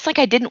I just, like,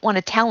 I didn't want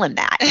to tell him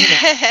that.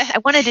 I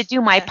wanted to do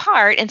my Yeah.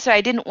 part, and so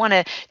I didn't want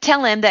to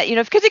tell him that,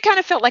 because it kind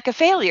of felt like a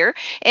failure,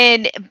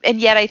 and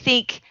yet I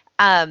think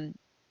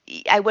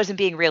I wasn't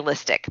being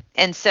realistic.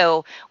 And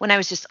so when I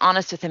was just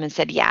honest with him and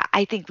said, "Yeah,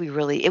 I think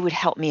it would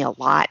help me a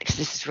lot, because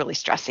this is really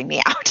stressing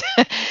me out.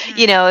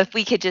 Mm-hmm. If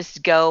we could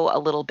just go a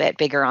little bit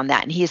bigger on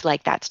that." And he's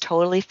like, "That's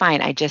totally fine.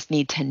 I just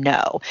need to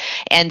know."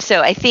 And so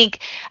I think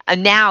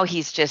now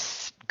he's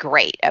just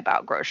great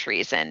about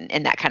groceries and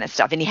that kind of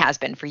stuff. And he has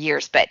been for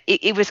years. But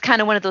it was kind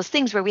of one of those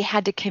things where we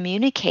had to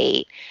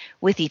communicate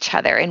with each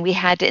other. And we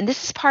had to, and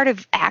this is part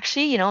of,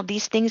 actually,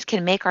 these things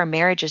can make our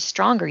marriages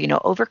stronger.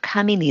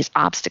 Overcoming these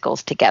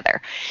obstacles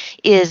together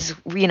is,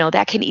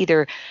 that can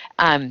either,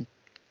 when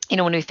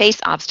we face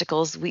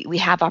obstacles, we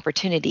have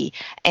opportunity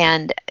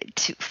and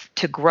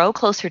to grow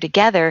closer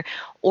together,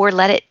 or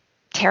let it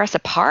tear us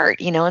apart.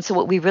 And so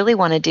what we really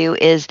want to do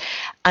is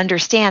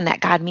understand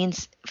that God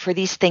means for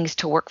these things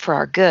to work for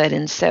our good.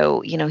 And so,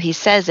 he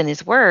says in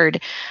his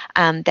word,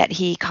 that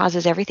he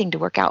causes everything to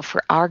work out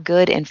for our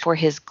good and for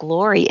his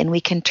glory, and we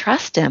can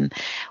trust him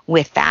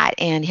with that,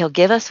 and he'll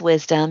give us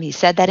wisdom. He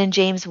said that in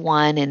James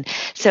 1. And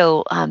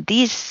so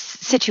these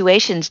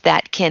situations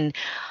that can,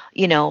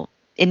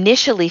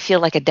 initially feel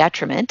like a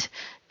detriment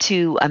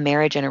to a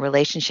marriage and a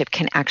relationship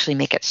can actually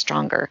make it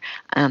stronger,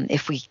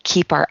 if we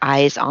keep our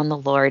eyes on the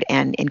Lord,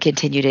 and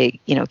continue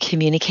to,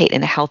 communicate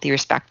in a healthy,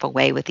 respectful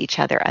way with each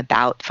other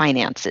about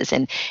finances,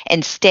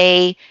 and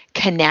stay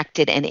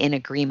connected and in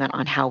agreement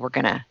on how we're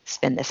going to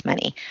spend this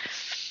money.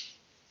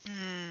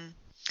 Mm.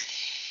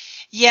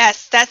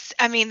 Yes,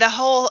 I mean,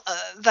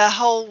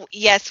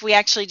 yes, we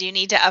actually do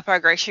need to up our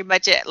grocery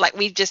budget. Like,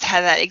 we've just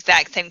had that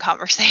exact same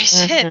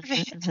conversation.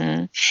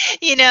 Mm-hmm,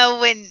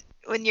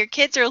 When your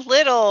kids are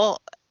little,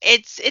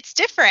 it's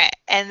different,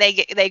 and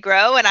they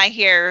grow, and I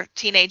hear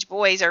teenage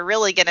boys are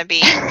really going to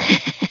be,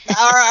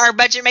 our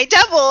budget may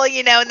double,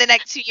 in the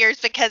next 2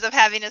 years because of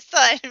having a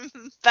son.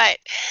 But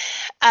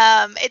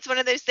it's one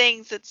of those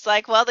things. It's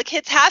like, well, the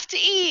kids have to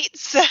eat,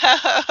 so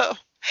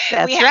we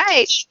That's have to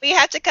right. eat. We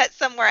have to cut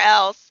somewhere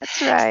else.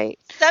 That's right.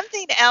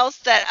 Something else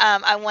that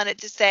I wanted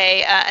to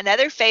say,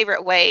 another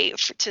favorite way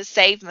to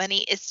save money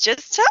is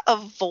just to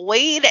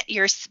avoid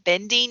your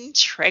spending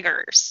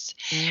triggers.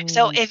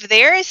 So Mm, if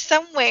there is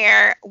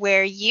somewhere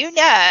where,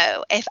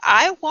 if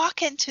I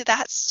walk into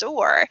that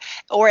store,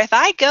 or if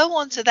I go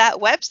onto that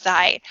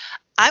website,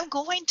 I'm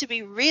going to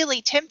be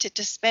really tempted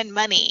to spend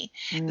money,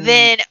 mm,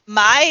 then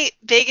my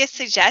biggest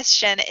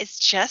suggestion is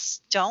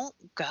just don't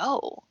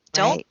go.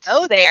 don't Right.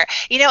 go there.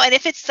 And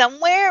if it's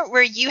somewhere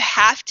where you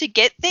have to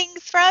get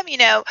things from,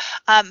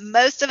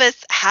 most of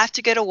us have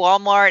to go to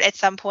Walmart at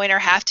some point or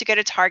have to go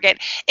to Target.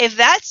 If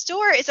that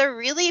store is a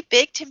really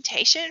big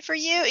temptation for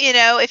you,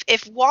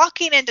 if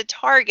walking into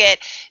Target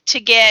to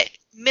get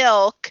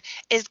milk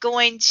is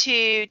going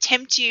to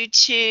tempt you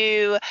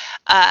to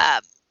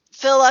uh,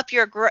 fill up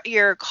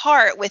your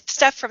cart with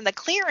stuff from the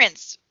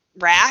clearance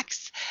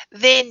racks,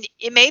 then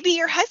maybe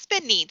your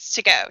husband needs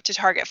to go to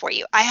Target for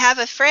you. I have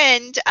a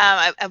friend,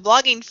 a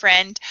blogging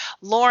friend,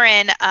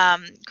 Lauren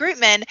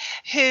Grootman,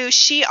 who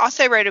she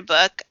also wrote a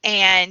book,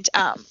 and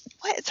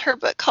what is her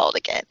book called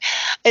again?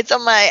 I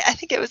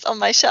think it was on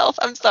my shelf.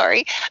 I'm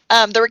sorry.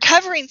 The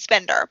Recovering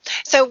Spender.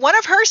 So one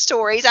of her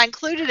stories, I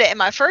included it in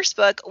my first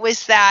book,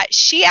 was that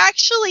she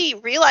actually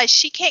realized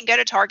she can't go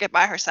to Target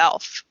by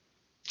herself.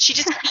 She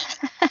just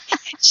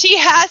she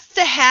has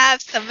to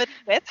have somebody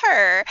with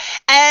her.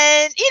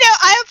 And,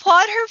 I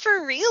applaud her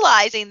for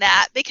realizing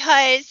that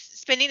because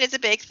spending is a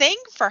big thing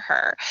for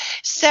her.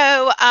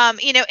 So,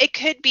 it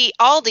could be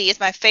Aldi is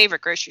my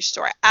favorite grocery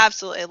store. I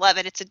absolutely love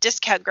it. It's a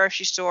discount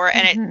grocery store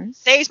and it Hmm.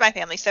 saves my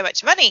family so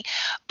much money.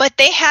 But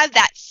they have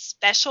that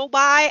special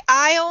buy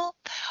aisle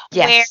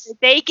where Yes.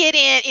 they get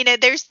in,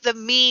 there's the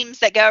memes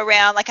that go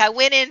around. Like I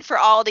went in for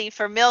Aldi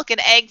for milk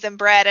and eggs and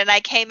bread, and I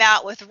came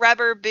out with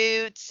rubber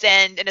boots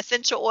and an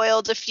essential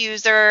oil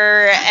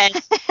diffuser and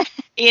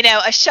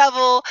a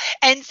shovel.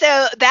 And so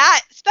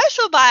that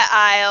special buy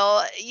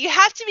aisle, you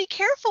have to be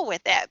careful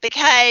with it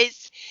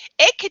because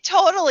it could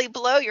totally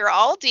blow your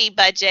Aldi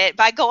budget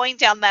by going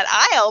down that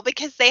aisle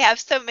because they have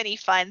so many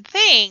fun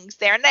things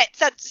there. And that's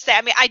not to say,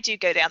 I mean, I do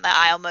go down that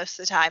aisle most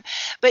of the time,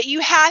 but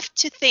you have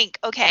to think,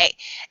 okay,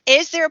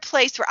 is there a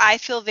place where I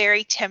feel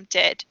very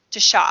tempted to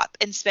shop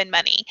and spend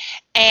money?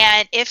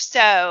 And if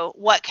so,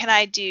 what can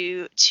I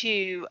do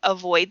to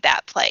avoid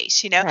that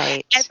place?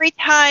 Right. Every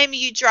time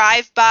you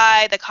drive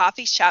by the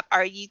coffee shop,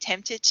 are you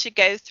tempted to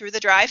go through the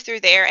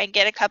drive-through there and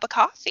get a cup of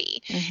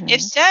coffee?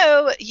 If Hmm.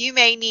 so, you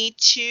may need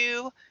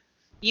to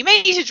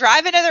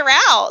drive another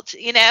route.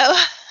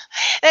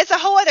 That's a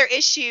whole other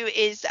issue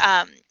is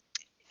uh,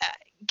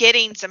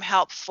 getting some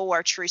help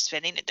for true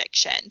spending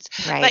addictions.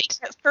 But Right.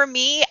 for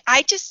me,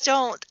 I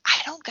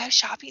don't go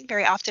shopping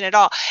very often at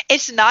all.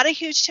 It's not a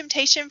huge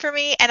temptation for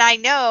me, and I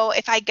know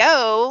if I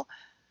go,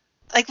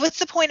 like, what's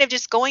the point of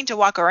just going to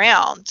walk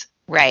around?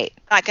 Right.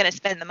 Not going to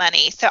spend the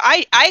money. So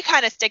I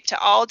kind of stick to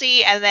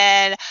Aldi, and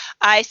then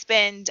I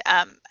spend,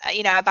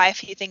 I buy a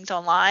few things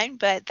online,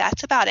 but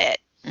that's about it.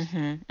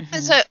 Hmm.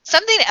 And Hmm. so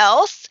something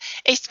else,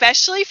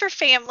 especially for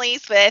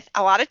families with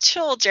a lot of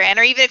children,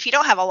 or even if you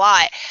don't have a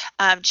lot,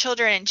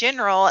 children in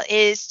general,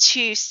 is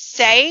to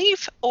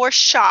save or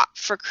shop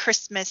for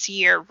Christmas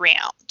year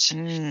round.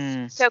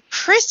 Mm. So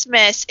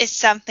Christmas is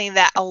something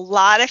that a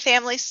lot of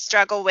families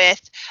struggle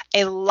with.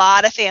 A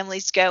lot of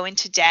families go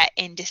into debt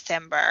in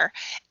December,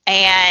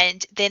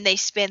 and then they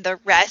spend the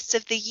rest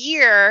of the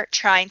year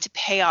trying to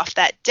pay off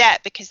that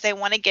debt because they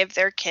want to give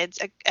their kids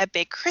a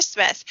big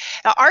Christmas.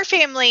 Now, our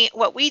family,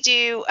 what we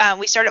do,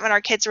 we started when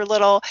our kids were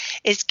little,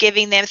 is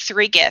giving them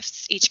 3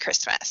 gifts each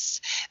Christmas.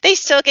 They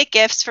still get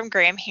gifts from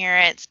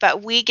grandparents,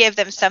 but we give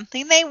them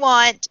something they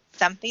want,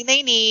 something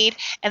they need,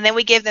 and then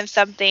we give them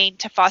something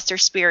to foster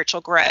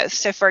spiritual growth.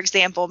 So, for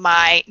example,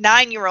 my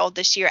 9-year-old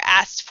this year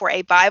asked for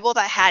a Bible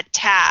that had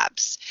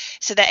tabs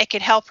so that it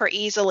could help her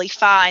easily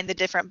find the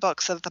different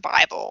books of the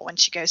Bible when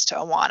she goes to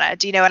Awana.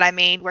 Do you know what I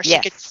mean? Where she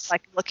could Yes.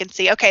 like look and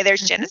see, okay,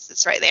 there's Hmm.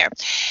 Genesis right there.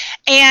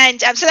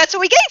 And so that's what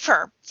we gave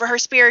her for her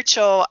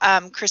spiritual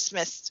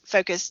Christmas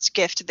focused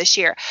gift this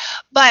year.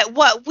 But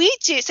what we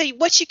do, so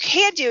what you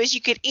can do is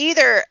you could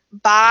either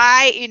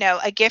buy,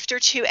 a gift or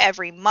two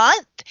every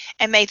month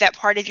and make that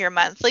part of your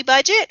monthly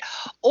budget.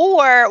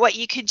 Or what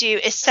you could do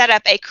is set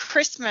up a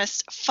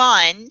Christmas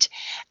fund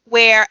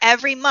where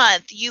every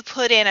month you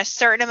put in a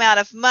certain amount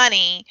of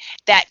money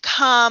that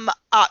come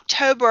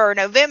October or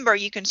November,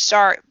 you can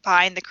start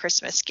buying the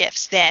Christmas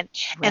gifts then.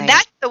 And Right.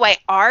 that's the way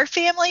our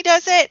family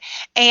does it.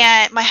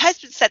 And my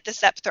husband set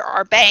this up through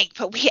our bank,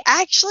 but we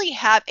actually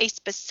have a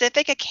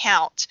specific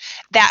account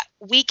that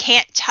we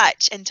can't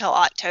touch until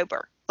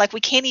October. Like we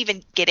can't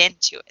even get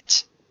into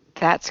it.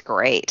 That's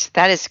great.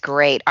 That is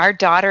great. Our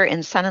daughter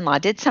and son-in-law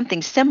did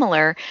something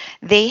similar.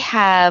 They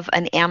have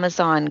an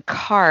Amazon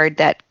card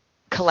that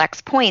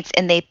collects points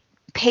and they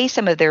pay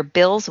some of their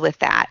bills with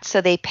that.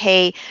 So they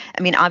pay,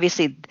 I mean,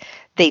 obviously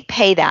they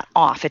pay that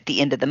off at the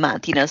end of the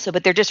month, so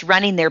but they're just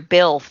running their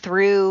bill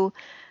through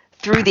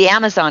the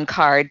Amazon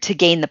card to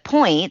gain the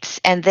points.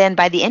 And then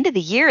by the end of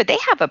the year, they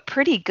have a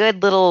pretty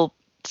good little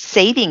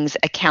savings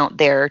account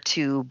there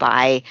to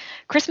buy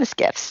Christmas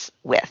gifts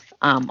with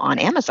on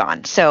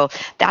Amazon. So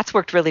that's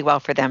worked really well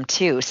for them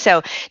too.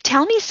 So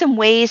tell me some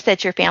ways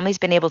that your family's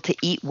been able to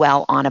eat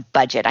well on a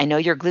budget. I know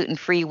you're gluten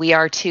free. We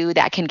are too.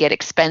 That can get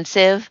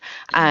expensive.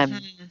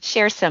 Mhm.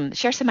 Share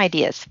some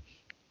ideas.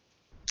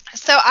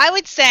 So I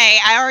would say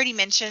I already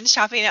mentioned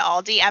shopping at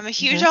Aldi. I'm a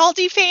huge Hmm.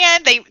 Aldi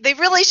fan. They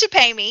really should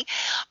pay me,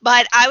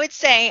 but I would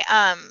say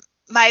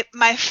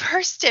my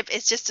first tip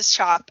is just to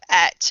shop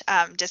at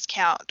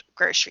discount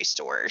grocery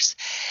stores.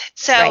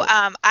 So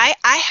Right.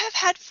 I have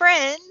had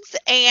friends,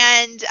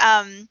 and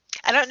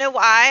I don't know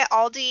why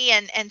Aldi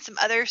and some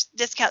other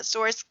discount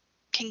stores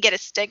can get a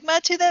stigma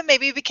to them.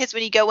 Maybe because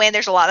when you go in,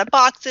 there's a lot of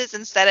boxes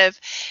instead of,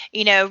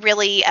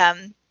 really.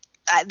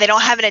 They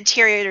don't have an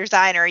interior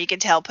designer, you can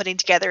tell, putting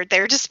together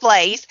their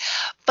displays.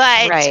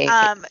 But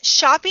Right.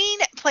 shopping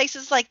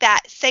places like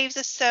that saves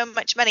us so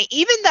much money.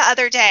 Even the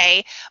other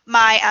day,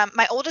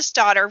 my oldest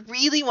daughter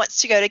really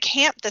wants to go to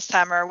camp this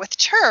summer with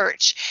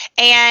church,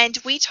 and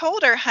we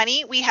told her,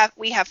 honey, we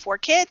have 4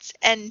 kids,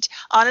 and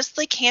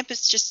honestly, camp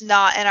is just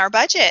not in our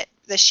budget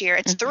this year.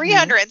 It's Hmm.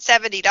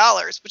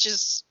 $370, which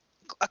is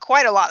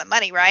quite a lot of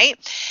money, right?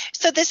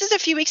 So this is a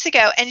few weeks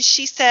ago, and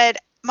she said,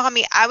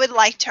 Mommy, I would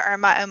like to earn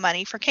my own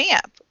money for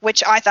camp,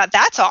 which I thought,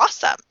 that's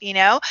awesome.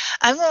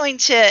 I'm going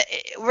to,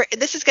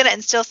 this is going to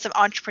instill some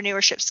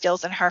entrepreneurship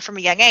skills in her from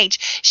a young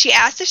age. She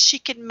asked if she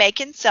could make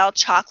and sell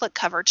chocolate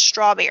covered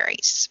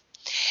strawberries.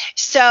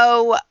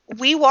 So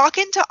we walk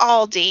into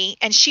Aldi,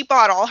 and she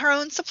bought all her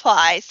own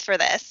supplies for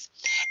this.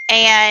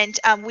 And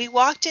we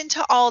walked into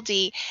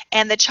Aldi,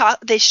 and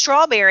the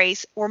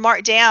strawberries were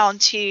marked down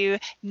to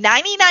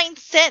 99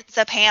 cents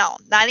a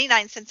pound,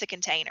 99 cents a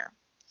container.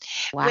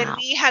 When Wow.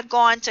 we had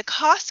gone to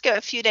Costco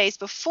a few days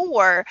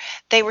before,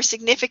 they were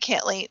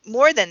significantly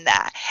more than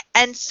that.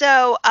 And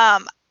so,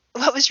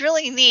 what was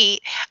really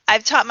neat,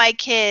 I've taught my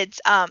kids,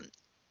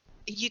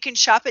 you can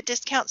shop at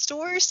discount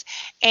stores,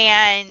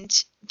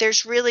 and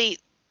there's really,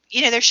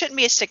 there shouldn't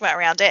be a stigma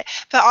around it.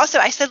 But also,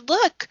 I said,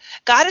 look,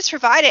 God has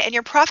provided, and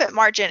your profit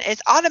margin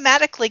is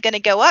automatically going to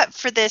go up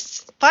for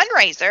this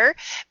fundraiser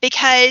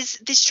because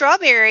the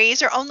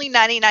strawberries are only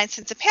 99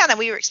 cents a pound, and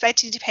we were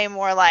expecting to pay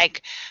more,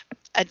 like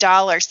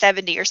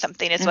 $1.70 or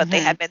something is what they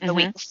Hmm. had been the Hmm.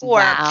 week before.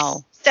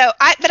 Wow. But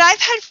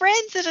I've had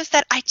friends that have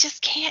said, I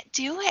just can't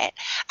do it.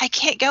 I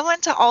can't go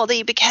into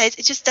Aldi because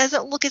it just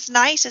doesn't look as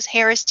nice as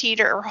Harris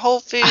Teeter or Whole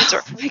Foods or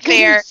Oh my Food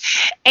Fair.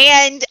 goodness.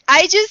 And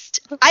I just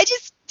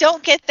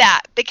don't get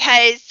that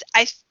because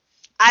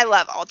I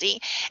love Aldi.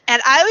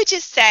 And I would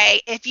just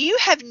say, if you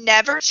have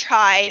never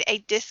tried a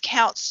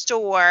discount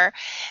store,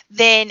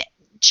 then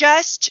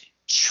just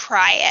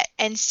try it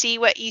and see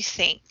what you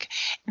think.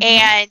 Hmm.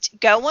 And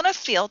go on a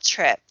field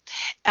trip.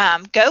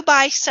 Go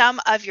buy some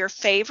of your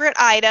favorite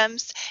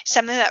items.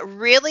 Something that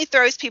really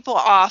throws people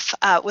off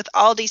with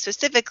Aldi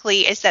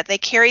specifically is that they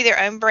carry their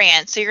own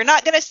brand. So you're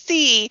not going to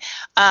see,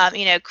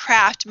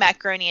 Kraft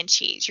macaroni and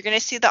cheese. You're going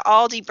to see the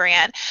Aldi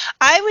brand.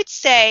 I would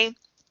say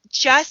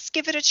just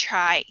give it a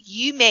try.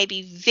 You may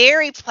be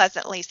very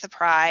pleasantly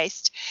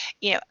surprised.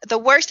 The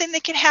worst thing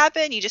that can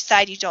happen, you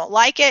decide you don't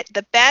like it.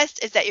 The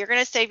best is that you're going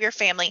to save your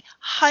family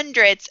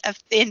hundreds of,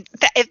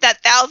 if not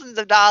thousands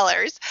of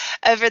dollars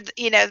over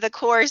the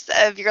course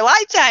of your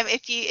lifetime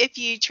if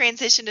you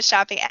transition to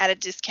shopping at a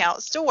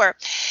discount store.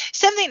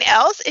 Something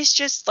else is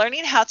just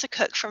learning how to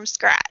cook from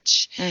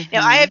scratch. I Hmm.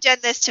 have done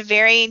this to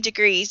varying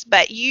degrees,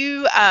 but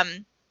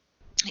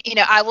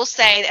I will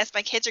say that as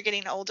my kids are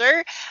getting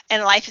older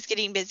and life is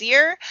getting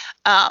busier,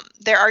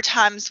 there are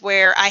times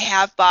where I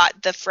have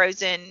bought the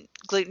frozen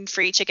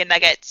gluten-free chicken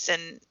nuggets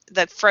and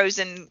the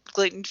frozen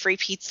gluten-free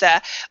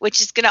pizza,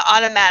 which is going to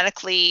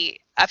automatically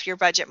up your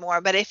budget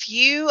more. But if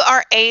you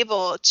are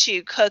able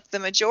to cook the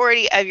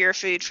majority of your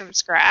food from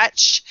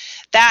scratch,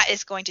 that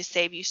is going to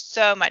save you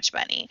so much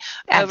money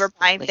over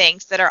buying Absolutely.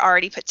 things that are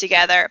already put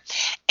together.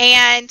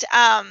 And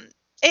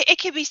it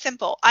can be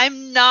simple.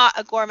 I'm not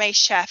a gourmet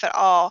chef at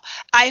all.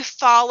 I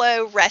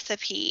follow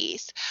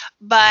recipes,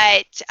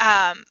 but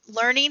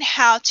learning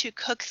how to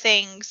cook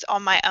things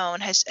on my own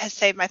has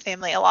saved my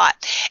family a lot.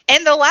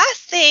 And the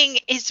last thing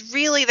is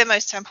really the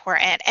most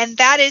important, and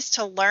that is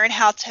to learn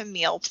how to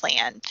meal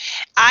plan.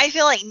 I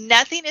feel like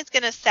nothing is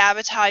going to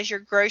sabotage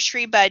your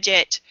grocery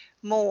budget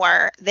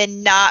more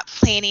than not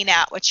planning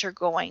out what you're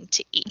going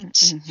to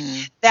eat. Hmm.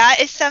 That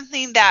is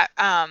something that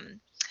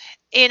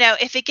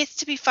if it gets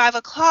to be 5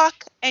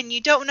 o'clock and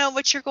you don't know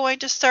what you're going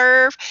to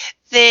serve,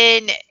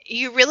 then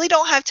you really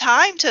don't have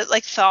time to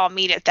like thaw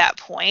meat at that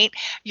point.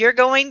 You're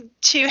going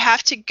to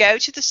have to go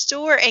to the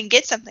store and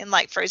get something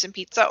like frozen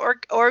pizza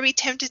or be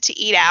tempted to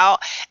eat out.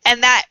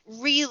 And that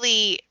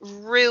really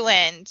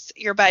ruins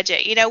your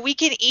budget. We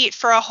can eat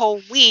for a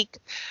whole week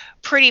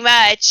pretty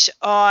much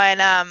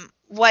on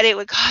what it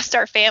would cost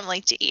our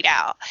family to eat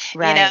out. you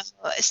know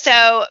Right.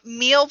 so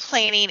meal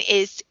planning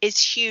is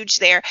huge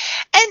there,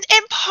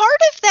 and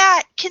part of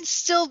that can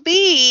still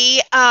be,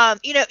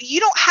 you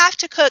don't have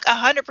to cook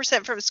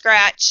 100% from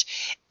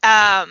scratch,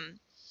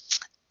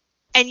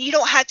 and you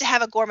don't have to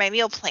have a gourmet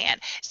meal plan.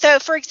 So,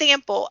 for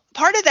example,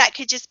 part of that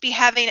could just be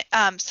having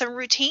some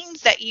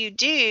routines that you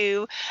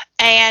do,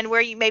 and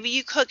where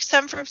you cook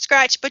some from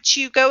scratch, but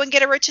you go and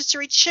get a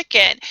rotisserie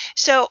chicken.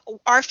 So,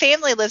 our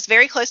family lives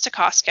very close to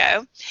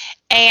Costco,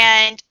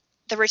 and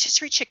the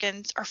rotisserie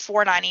chickens are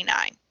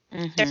 $4.99.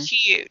 They're Mhm.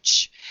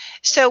 huge.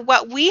 So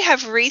what we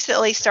have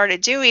recently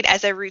started doing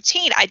as a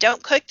routine, I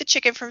don't cook the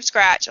chicken from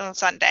scratch on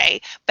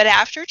Sunday, but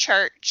after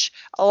church,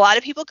 a lot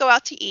of people go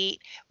out to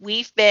eat.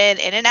 We've been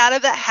in and out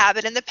of that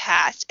habit in the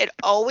past. It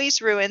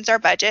always ruins our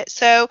budget.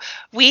 So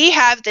we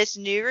have this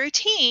new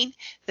routine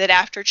that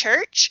after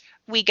church,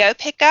 we go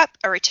pick up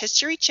a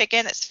rotisserie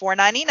chicken that's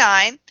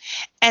 $4.99,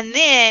 and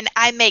then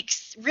I make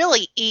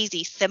really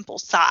easy, simple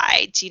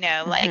sides,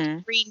 like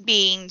Mhm. green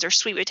beans or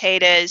sweet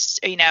potatoes,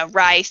 or,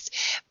 rice.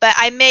 But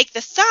I make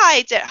the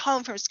sides at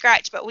home from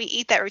scratch, but we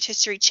eat that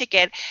rotisserie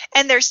chicken.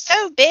 And they're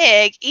so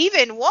big,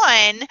 even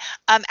one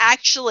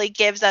actually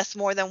gives us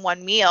more than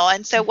one meal.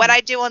 And so what Mhm. I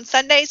do on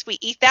Sundays, we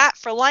eat that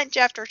for lunch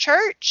after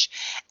church.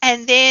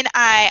 And then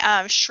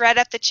I shred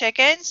up the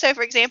chicken. So,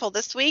 for example,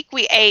 this week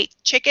we ate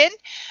chicken.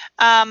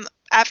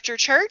 After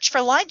church for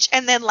lunch.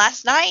 And then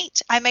last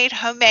night, I made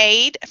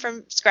homemade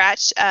from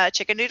scratch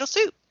chicken noodle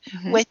soup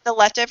Mhm. with the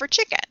leftover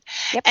chicken.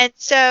 Yep. And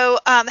so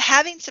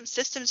having some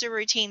systems and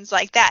routines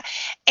like that.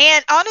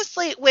 And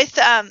honestly, with,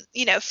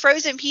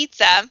 frozen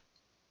pizza,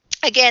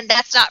 again,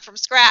 that's not from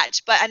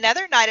scratch, but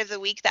another night of the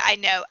week that I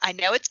know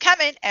it's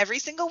coming every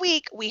single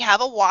week. We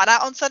have a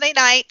Wana on Sunday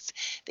nights.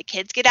 The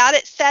kids get out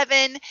at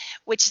 7,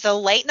 which is a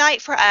late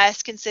night for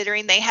us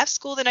considering they have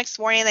school the next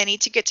morning and they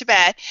need to get to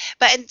bed.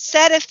 But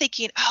instead of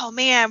thinking, oh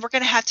man, we're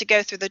going to have to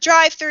go through the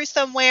drive-through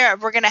somewhere, or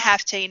we're going to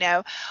have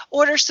to,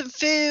 order some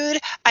food,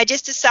 I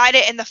just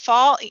decided in the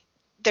fall,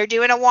 they're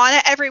doing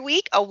Awana every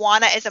week.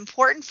 Awana is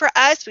important for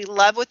us. We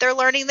love what they're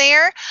learning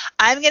there.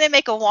 I'm going to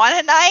make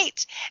Awana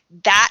night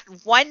that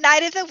one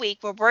night of the week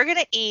where we're going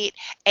to eat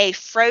a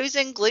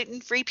frozen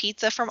gluten-free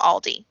pizza from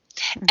Aldi.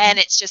 Mhm. And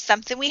it's just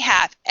something we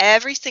have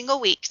every single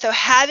week. So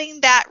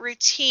having that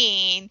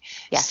routine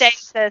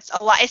saves Yes. us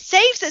a lot. It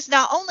saves us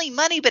not only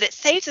money, but it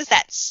saves us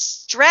that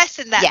stress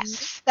and that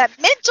Yes. that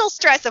mental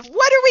stress of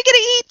what are we going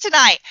to eat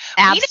tonight?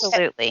 We know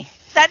Absolutely.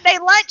 Sunday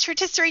lunch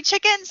rotisserie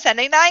chicken,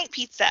 Sunday night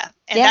pizza,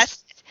 and that's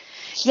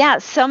Yes. Yeah,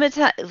 some of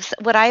the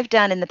what I've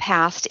done in the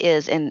past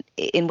is, and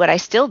in what I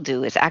still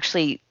do is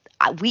actually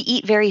we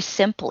eat very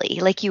simply,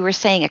 like you were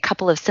saying, a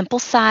couple of simple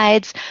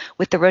sides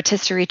with the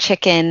rotisserie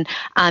chicken.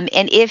 And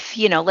if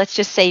let's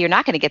just say you're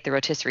not going to get the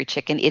rotisserie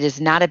chicken, it is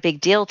not a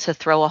big deal to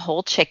throw a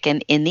whole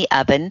chicken in the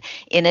oven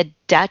in a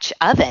Dutch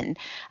oven.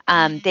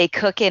 mm, They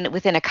cook in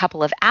within a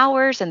couple of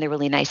hours, and they're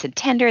really nice and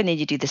tender. And then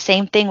you do the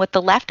same thing with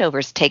the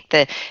leftovers. Take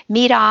the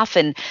meat off,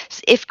 and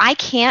if I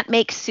can't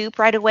make soup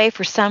right away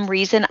for some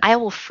reason, I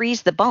will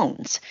freeze the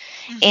bones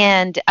mhm,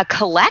 and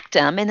collect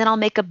them, and then I'll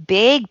make a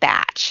big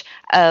batch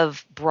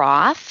of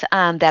broth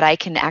that I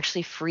can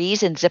actually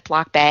freeze in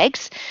Ziploc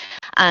bags,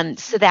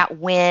 so that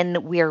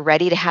when we're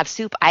ready to have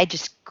soup, I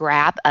just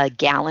grab a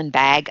gallon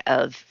bag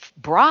of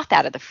broth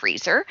out of the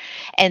freezer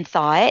and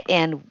thaw it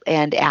and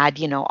add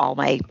all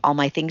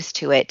my things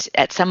to it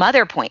at some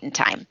other point in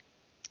time.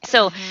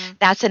 So mhm,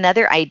 that's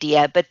another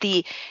idea. But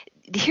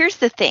here's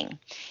the thing.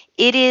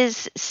 It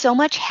is so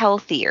much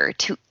healthier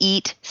to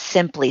eat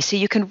simply. So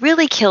you can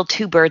really kill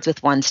two birds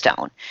with one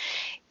stone.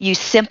 You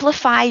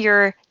simplify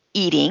your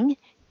eating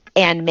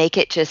and make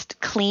it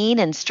just clean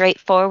and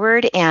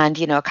straightforward, and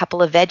a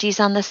couple of veggies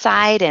on the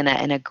side, and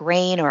a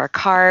grain or a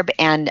carb,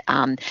 and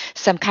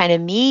some kind of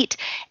meat,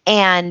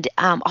 and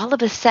all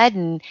of a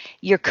sudden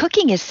your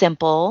cooking is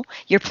simple,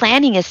 your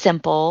planning is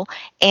simple,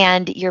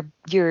 and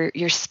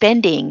your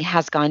spending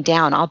has gone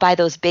down. I'll buy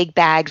those big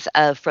bags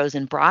of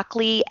frozen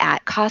broccoli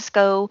at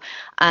Costco.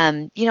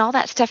 All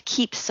that stuff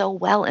keeps so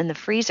well in the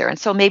freezer, and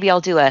so maybe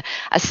I'll do a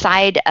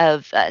side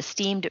of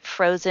steamed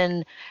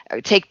frozen, or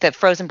take the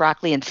frozen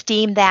broccoli and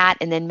steam that,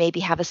 and then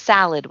maybe have a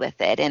salad with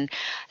it. And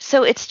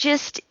so it's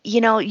just,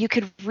 you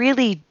could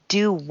really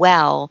do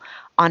well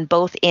on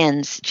both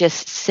ends,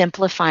 just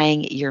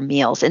simplifying your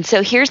meals. And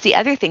so here's the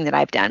other thing that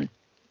I've done.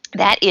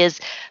 That is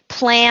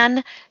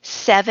plan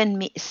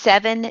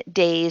 7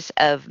 days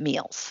of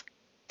meals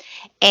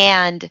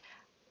and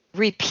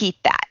repeat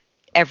that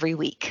every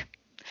week.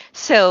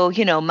 So,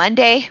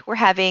 Monday we're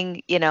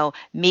having,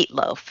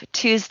 meatloaf.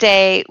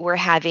 Tuesday we're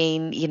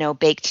having,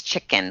 baked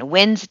chicken.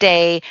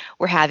 Wednesday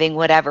we're having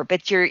whatever.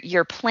 But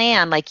your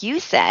plan, like you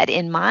said,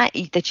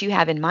 that you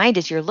have in mind,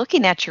 is you're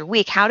looking at your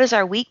week. How does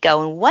our week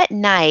go? And what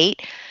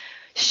night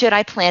should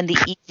I plan the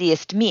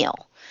easiest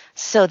meal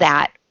so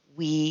that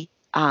we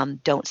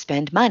don't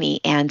spend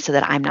money, and so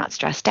that I'm not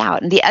stressed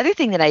out? And the other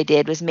thing that I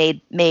did was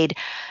made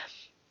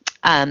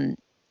um,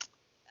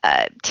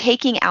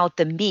 taking out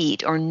the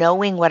meat, or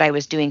knowing what I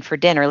was doing for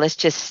dinner. Let's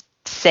just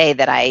say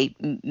that I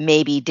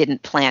maybe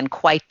didn't plan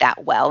quite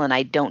that well, and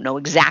I don't know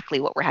exactly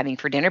what we're having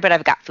for dinner, but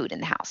I've got food in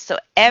the house. So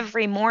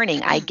every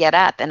morning I get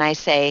up and I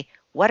say,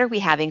 what are we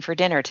having for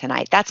dinner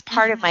tonight? That's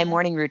part of my mhm,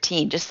 morning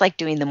routine, just like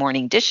doing the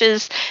morning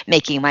dishes,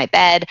 making my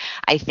bed.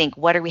 I think,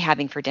 what are we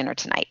having for dinner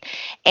tonight?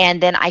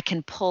 And then I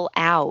can pull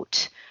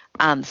out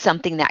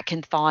something that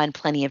can thaw in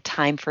plenty of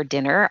time for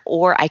dinner,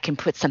 or I can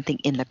put something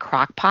in the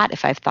crock pot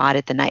if I've thawed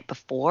it the night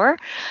before.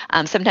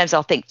 Sometimes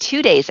I'll think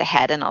 2 days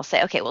ahead, and I'll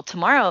say, okay, well,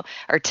 tomorrow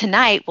or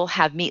tonight we'll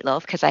have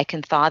meatloaf, because I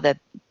can thaw the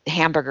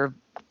hamburger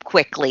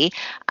quickly,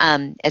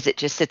 as it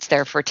just sits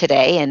there for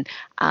today, and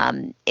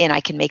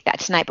I can make that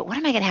tonight. But what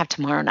am I going to have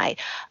tomorrow night?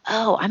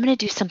 Oh, I'm going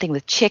to do something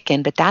with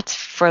chicken, but that's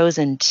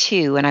frozen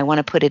too, and I want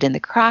to put it in the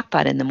crock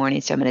pot in the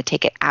morning, so I'm going to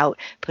take it out,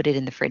 put it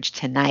in the fridge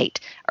tonight,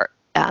 or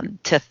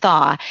to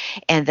thaw,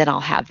 and then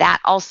I'll have that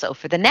also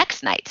for the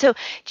next night. So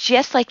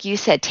just like you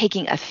said,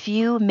 taking a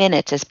few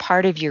minutes as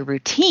part of your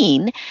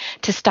routine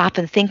to stop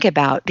and think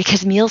about,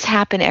 because meals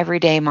happen every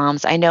day,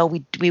 moms. I know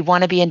we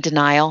want to be in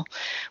denial.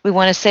 We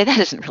want to say that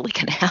isn't really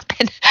going to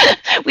happen.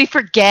 We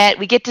forget,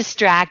 we get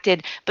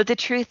distracted, but the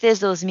truth is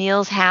those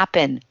meals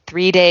happen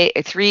 2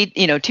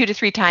 to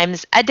 3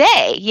 times a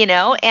day,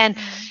 and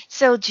Mhm.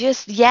 so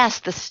just, yes,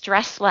 the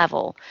stress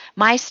level,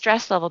 my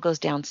stress level goes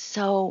down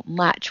so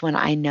much when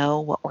I know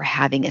what we're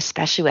having,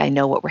 especially when I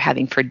know what we're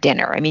having for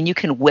dinner. I mean, you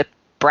can whip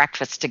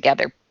breakfast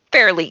together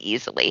fairly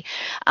easily,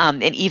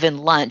 and even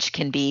lunch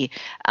can be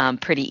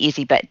pretty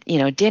easy. But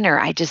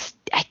dinner,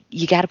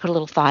 you got to put a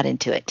little thought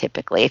into it.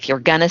 Typically, if you're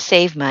gonna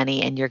save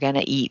money and you're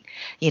gonna eat,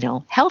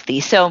 healthy.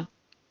 So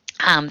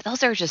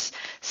those are just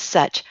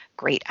such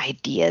great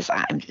ideas.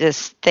 I'm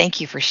just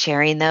thank you for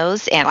sharing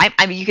those. And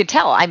I mean, you can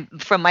tell I'm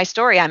from my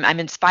story. I'm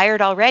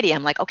inspired already.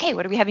 I'm like, okay,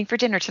 what are we having for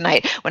dinner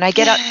tonight? When I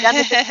get out done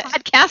with this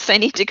podcast, I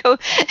need to go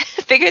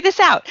figure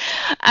this out.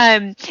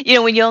 When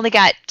you only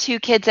got 2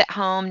 kids at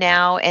home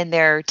now and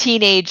they're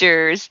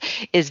teenagers,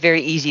 is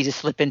very easy to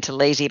slip into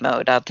lazy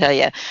mode. I'll tell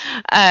you.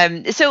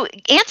 So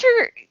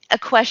answer a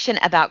question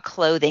about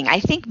clothing.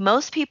 I think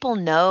most people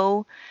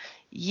know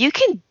you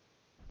can.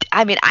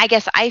 I mean, I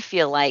guess I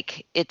feel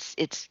like it's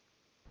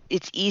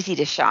easy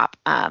to shop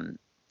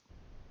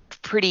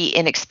pretty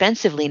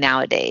inexpensively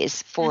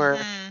nowadays for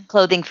Mhm.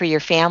 clothing for your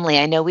family.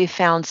 I know we've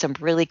found some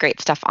really great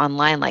stuff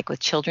online, like with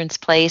Children's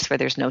Place, where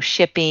there's no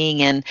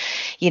shipping, and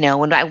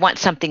when I want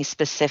something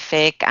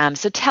specific.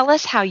 So tell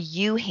us how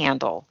you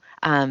handle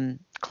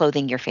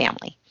clothing your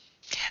family.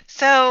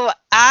 So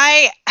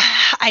I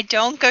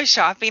don't go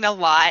shopping a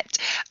lot.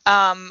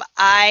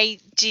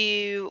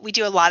 We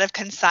do a lot of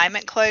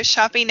consignment clothes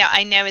shopping. Now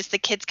I know as the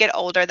kids get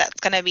older, that's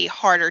going to be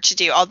harder to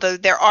do. Although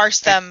there are Right.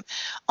 some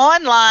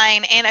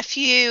online and a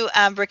few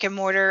brick and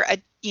mortar,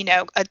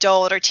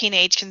 adult or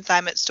teenage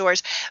consignment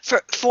stores.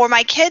 For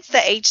my kids,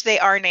 the age they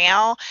are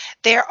now,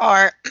 there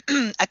are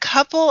a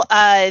couple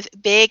of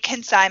big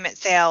consignment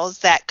sales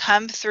that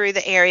come through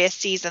the area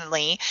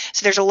seasonally.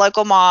 So there's a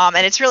local mom,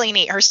 and it's really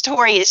neat. Her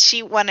story is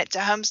she wanted to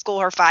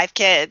homeschool her 5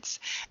 kids,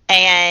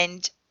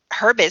 and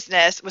her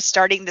business was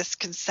starting this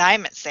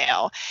consignment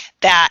sale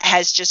that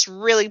has just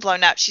really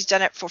blown up. She's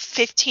done it for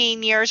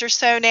 15 years or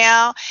so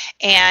now,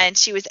 and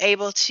she was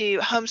able to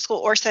homeschool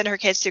or send her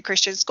kids to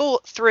Christian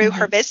school through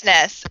her Hmm.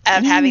 business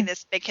of having Mm.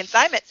 this big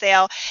consignment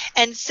sale.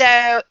 And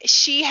so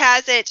she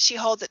holds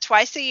it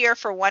twice a year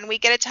for 1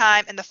 week at a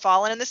time in the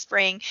fall and in the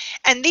spring.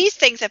 And these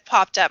things have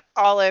popped up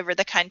all over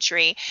the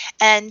country.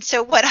 And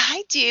so what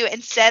I do,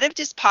 instead of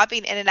just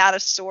popping in and out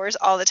of stores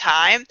all the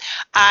time,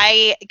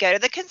 I go to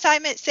the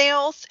consignment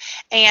sales,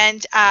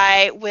 and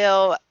I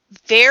will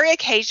very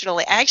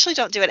occasionally, I actually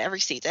don't do it every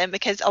season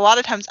because a lot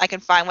of times I can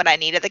find what I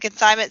need at the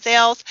consignment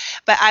sales,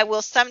 but I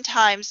will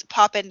sometimes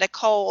pop into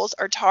Kohl's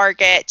or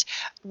Target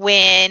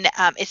when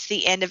it's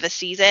the end of a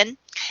season.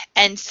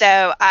 And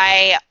so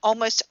I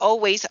almost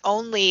always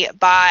only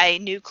buy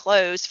new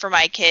clothes for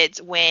my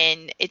kids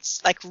when it's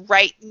like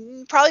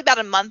probably about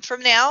a month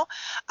from now.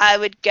 I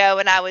would go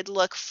and I would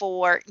look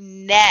for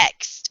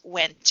next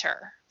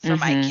winter for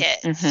my Mhm.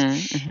 kids.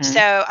 Mhm. Mhm.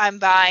 So I'm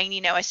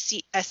buying,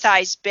 a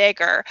size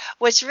bigger.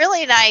 What's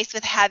really nice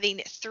with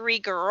having 3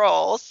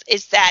 girls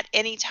is that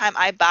anytime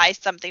I buy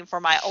something for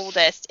my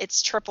oldest,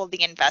 it's triple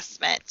the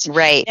investment. Now,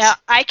 Right.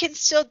 I can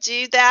still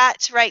do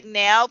that right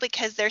now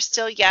because they're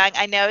still young.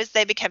 I know as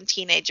they become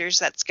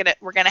teenagers,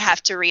 we're gonna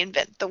have to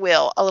reinvent the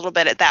wheel a little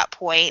bit at that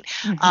point.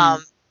 Mhm.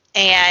 Um,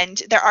 and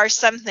there are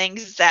some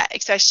things that,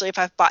 especially if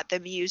I've bought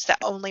them used, that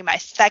only my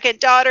second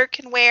daughter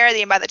can wear.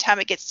 Then by the time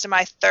it gets to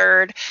my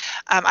third,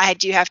 I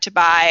do have to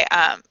buy,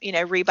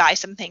 rebuy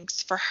some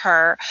things for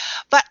her.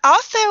 But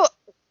also,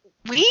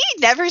 we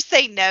never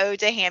say no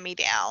to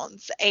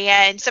hand-me-downs,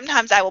 and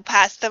sometimes I will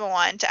pass them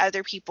on to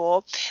other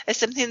people. It's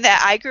something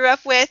that I grew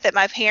up with, that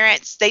my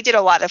parents, they did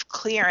a lot of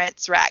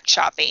clearance rack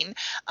shopping,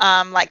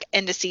 like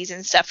end of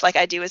season stuff like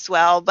I do as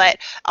well. But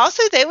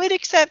also they would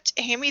accept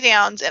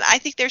hand-me-downs, and I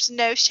think there's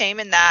no shame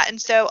in that.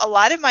 And so a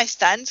lot of my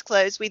son's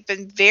clothes, we've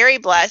been very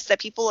blessed that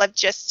people have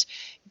just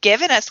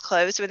given us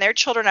clothes when their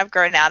children have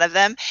grown out of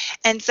them.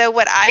 And so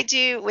what I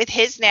do with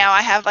his now,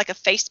 I have like a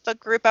Facebook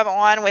group I'm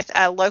on with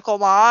local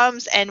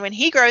moms. And when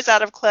he grows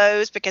out of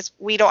clothes, because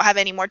we don't have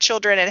any more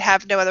children and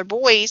have no other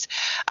boys,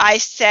 I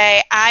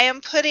say, I am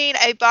putting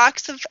a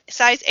box of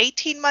size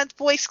 18-month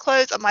boys'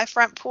 clothes on my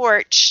front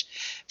porch.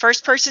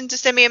 First person to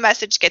send me a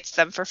message gets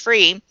them for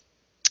free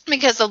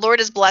because the Lord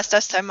has blessed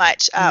us so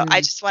much. I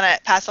Mm. just want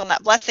to pass on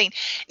that blessing.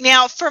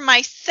 Now, for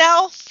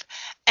myself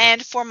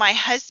and for my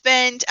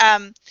husband,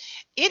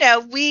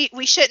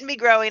 we shouldn't be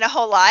growing a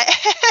whole lot.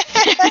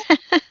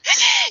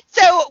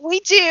 So we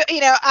do,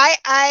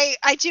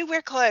 I do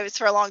wear clothes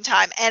for a long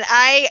time, and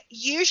I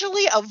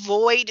usually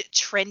avoid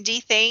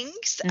trendy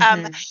things.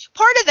 Mm-hmm.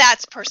 Part of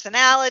that's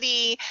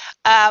personality.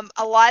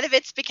 A lot of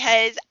it's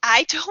because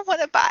I don't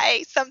want to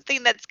buy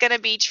something that's going to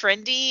be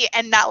trendy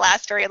and not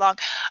last very long.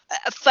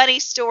 A funny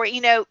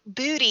story,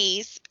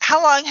 booties.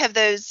 How long have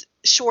those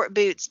short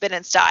boots been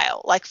in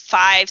style? Like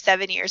 5,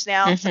 7 years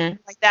now, Mm-hmm. something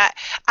like that.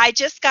 I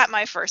just got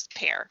my first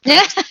pair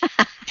because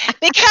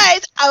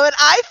when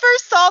I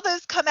first saw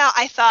those come out,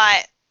 I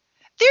thought,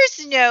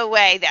 there's no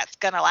way that's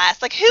going to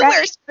last. Like, who Right.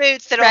 wears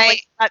boots that only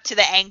Right. come up to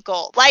the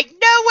ankle? Like, no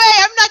way.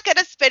 I'm not going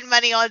to spend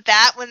money on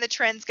that when the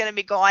trend's going to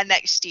be gone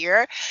next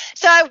year.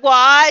 So I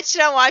watched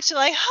and I watched and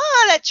like,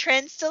 that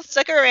trend still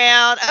stuck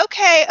around.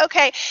 Okay,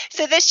 okay.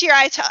 So this year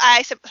I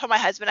told my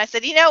husband, I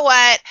said, you know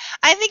what?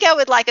 I think I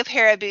would like a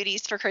pair of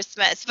booties for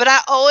Christmas, but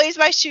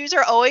my shoes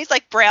are always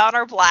like brown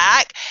or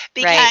black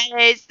Right.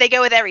 because they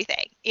go with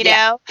everything,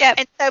 Yep. Yep.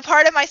 And so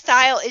part of my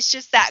style is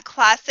just that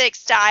classic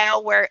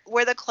style where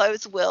the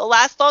clothes will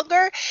last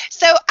longer.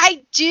 So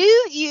I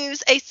do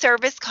use a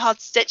service called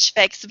Stitch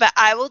Fix, but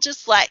I will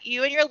just let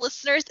you and your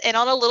listeners in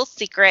on a little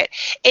secret.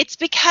 It's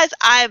because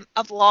I'm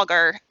a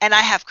blogger and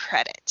I have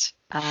credit.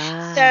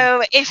 Ah,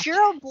 So if gotcha.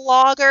 you're a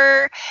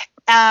blogger,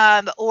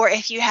 or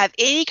if you have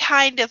any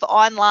kind of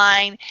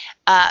online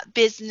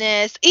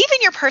business, even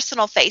your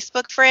personal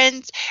Facebook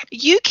friends,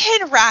 you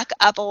can rack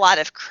up a lot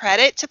of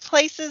credit to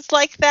places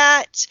like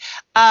that.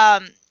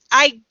 Um,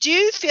 I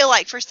do feel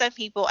like for some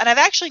people, and I've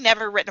actually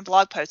never written a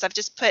blog post, I've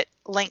just put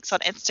links on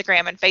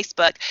Instagram and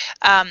Facebook.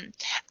 Um,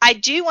 I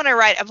do want to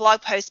write a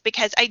blog post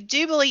because I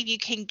do believe you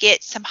can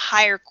get some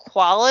higher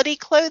quality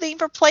clothing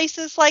for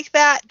places like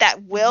that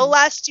will Mm-hmm.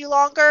 last you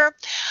longer.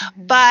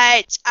 Mm-hmm.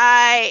 But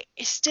I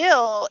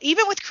still,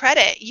 even with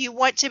credit, you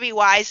want to be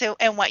wise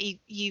in what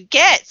you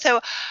get.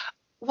 So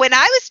when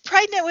I was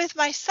pregnant with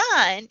my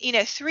son,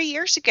 3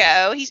 years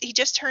ago, he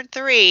just turned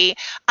 3.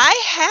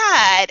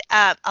 I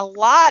had a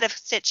lot of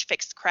Stitch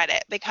Fix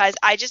credit because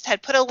I just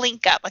had put a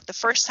link up like the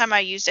first time I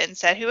used it and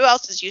said, "Who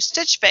else has used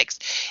Stitch Fix?"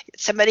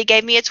 Somebody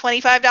gave me a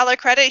 $25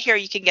 credit. Here,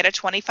 you can get a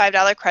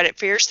 $25 credit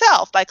for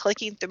yourself by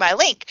clicking through my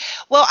link.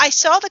 Well, I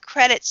saw the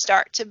credit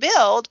start to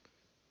build.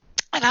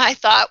 And I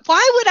thought,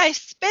 why would I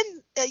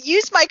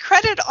use my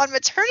credit on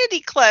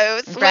maternity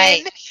clothes when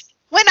Right.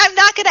 when I'm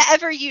not going to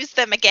ever use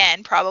them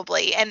again,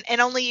 probably, and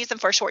only use them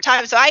for a short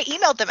time? So I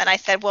emailed them and I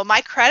said, will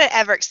my credit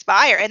ever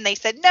expire? And they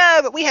said, no,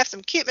 but we have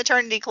some cute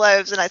maternity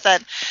clothes. And I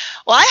said,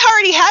 well, I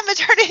already have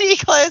maternity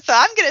clothes, so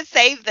I'm going to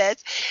save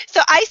this.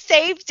 So I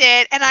saved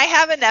it, and I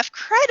have enough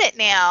credit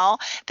now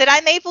that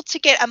I'm able to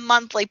get a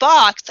monthly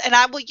box, and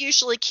I will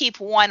usually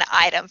keep one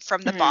item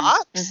from the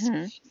box.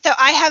 Mm-hmm. So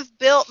I have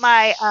built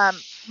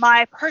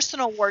my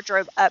personal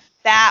wardrobe up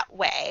that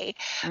way.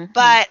 Mm-hmm.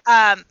 But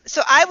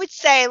so I would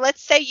say,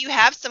 let's say you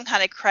have some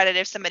kind of credit.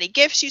 If somebody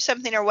gives you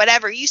something or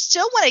whatever, you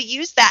still want to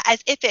use that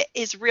as if it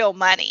is real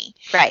money,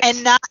 Right.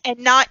 and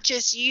not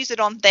just use it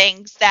on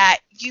things that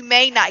you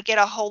may not get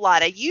a whole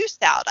lot of use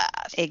out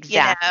of.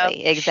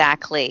 Exactly,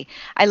 exactly.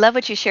 I love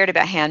what you shared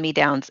about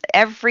hand-me-downs.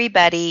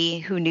 Everybody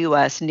who knew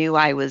us knew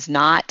I was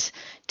not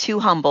too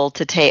humble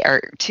to take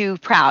or too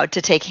proud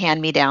to take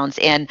hand-me-downs.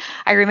 And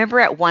I remember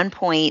at one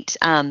point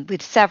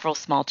with several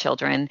small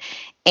children,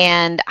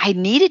 and I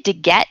needed to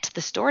get to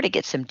the store to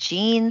get some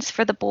jeans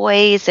for the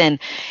boys. And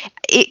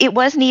it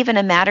wasn't even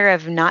a matter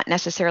of not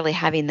necessarily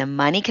having the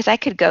money because I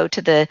could go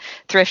to the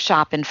thrift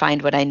shop and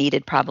find what I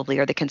needed probably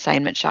or the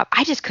consignment shop.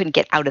 I just couldn't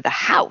get out of the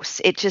house.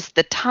 It just,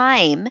 the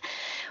time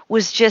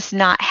was just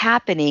not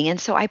happening. And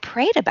so I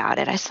prayed about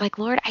it. I was like,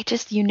 Lord, I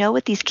just, you know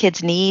what these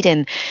kids need.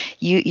 And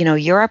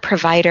you're a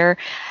provider.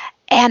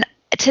 And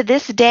to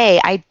this day,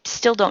 I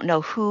still don't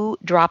know who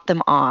dropped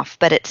them off.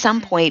 But at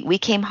some point, we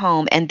came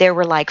home and there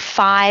were like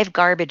 5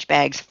 garbage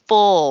bags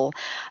full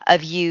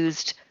of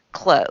used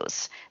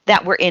clothes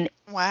that were in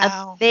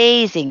Wow.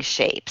 amazing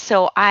shape.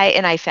 So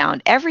I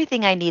found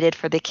everything I needed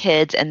for the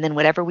kids, and then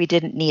whatever we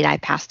didn't need, I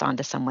passed on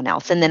to someone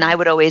else. And then I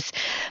would always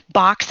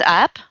box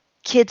up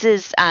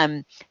kids'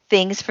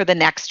 things for the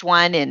next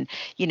one, and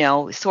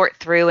sort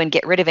through and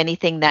get rid of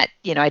anything that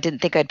I didn't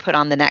think I'd put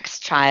on the next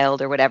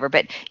child or whatever.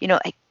 But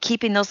like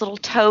keeping those little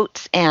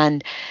totes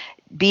and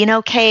being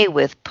okay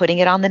with putting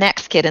it on the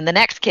next kid and the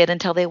next kid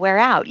until they wear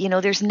out.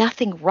 There's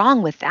nothing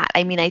wrong with that.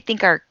 I mean, I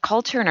think our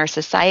culture and our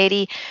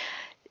society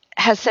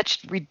has such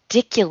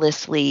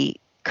ridiculously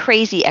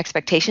crazy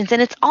expectations,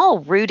 and it's all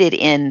rooted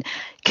in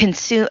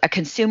a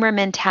consumer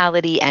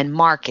mentality and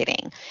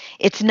marketing.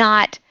 It's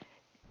not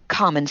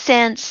common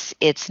sense.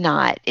 It's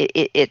not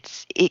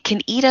it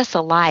can eat us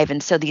alive.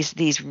 And so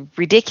these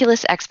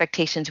ridiculous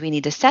expectations, we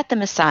need to set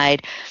them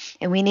aside,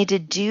 and we need to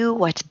do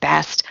what's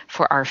best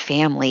for our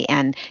family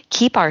and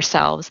keep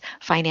ourselves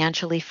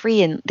financially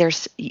free. And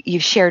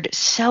you've shared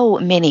so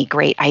many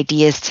great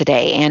ideas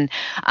today,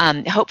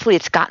 and hopefully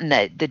it's gotten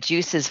the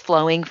juices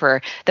flowing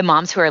for the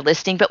moms who are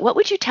listening. But what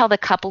would you tell the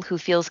couple who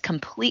feels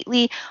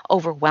completely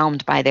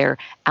overwhelmed by their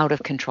out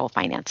of control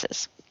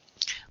finances?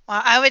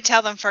 Well, I would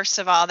tell them, first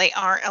of all, they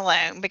aren't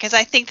alone, because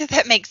I think that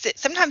that makes it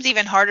sometimes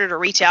even harder to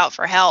reach out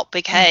for help,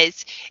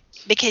 because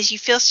you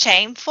feel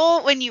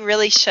shameful when you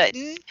really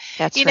shouldn't,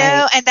 That's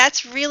right. and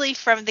that's really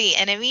from the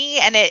enemy,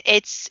 and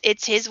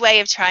it's his way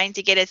of trying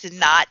to get us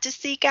not to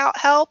seek out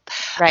help.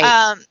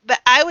 Right.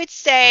 But I would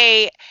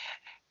say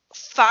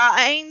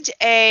find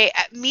a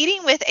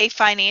meeting with a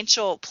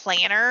financial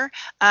planner,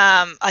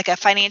 like a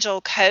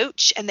financial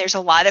coach, and there's a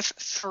lot of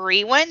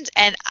free ones,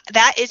 and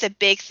that is a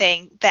big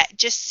thing, that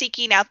just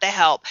seeking out the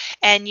help.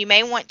 And you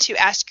may want to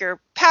ask your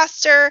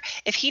pastor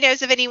if he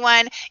knows of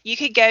anyone. You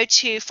could go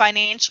to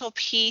Financial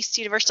Peace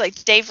University,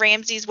 like Dave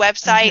Ramsey's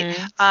website.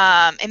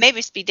 Mm-hmm. It may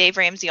just be Dave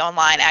Ramsey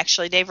online,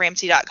 actually,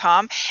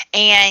 daveramsey.com.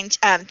 And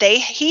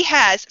he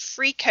has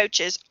free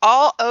coaches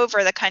all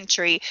over the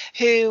country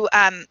who,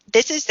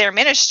 this is their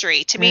ministry,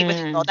 to meet with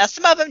people. Now,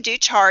 some of them do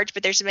charge,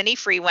 but there's many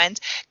free ones.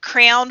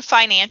 Crown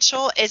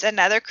Financial is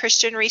another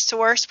Christian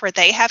resource where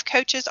they have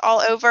coaches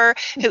all over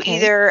who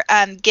either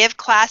give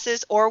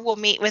classes or will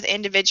meet with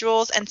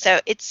individuals. And so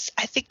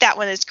I think that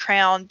one is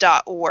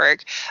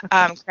crown.org,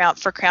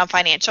 for Crown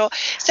Financial.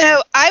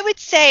 So I would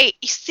say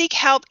seek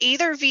help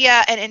either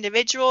via an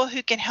individual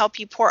who can help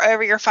you pour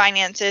over your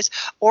finances,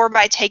 or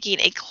by taking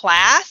a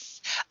class.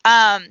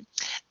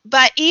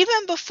 But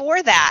even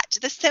before that,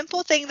 the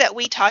simple thing that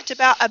we talked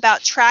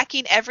about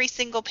tracking every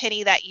single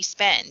penny that you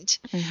spend.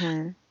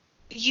 Mm-hmm.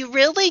 You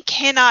really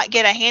cannot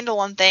get a handle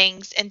on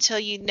things until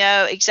you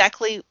know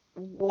exactly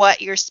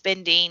what you're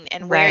spending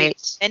and where you're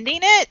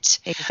spending it.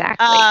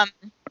 Exactly.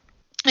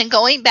 And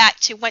going back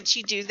to, once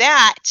you do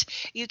that,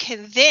 you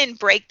can then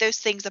break those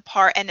things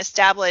apart and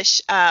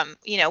establish,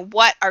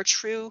 what are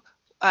true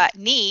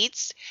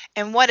needs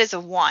and what is a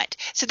want.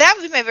 So that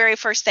would be my very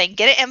first thing.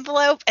 Get an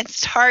envelope and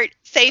start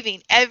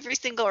saving every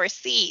single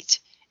receipt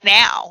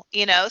now.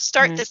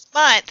 Start this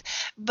month.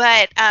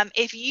 But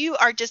if you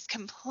are just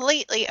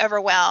completely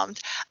overwhelmed,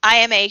 I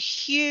am a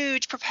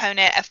huge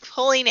proponent of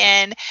pulling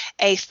in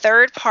a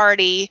third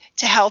party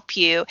to help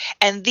you.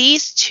 And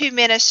these two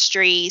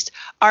ministries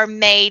are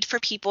made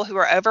for people who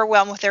are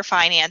overwhelmed with their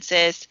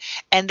finances.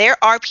 And there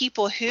are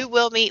people who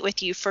will meet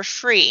with you for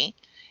free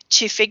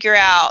to figure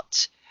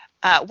out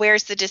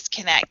where's the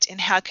disconnect and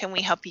how can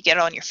we help you get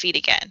on your feet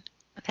again.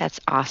 That's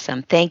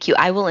awesome. Thank you.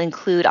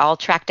 I'll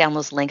track down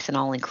those links and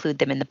I'll include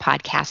them in the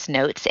podcast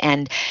notes,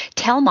 and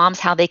tell moms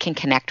how they can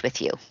connect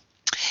with you.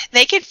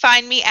 They can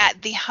find me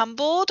at The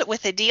Humbled,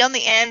 with a D on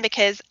the end,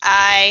 because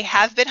I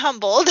have been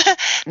humbled,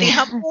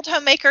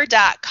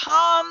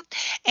 thehumbledhomemaker.com.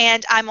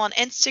 And I'm on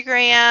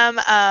Instagram.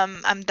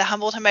 I'm The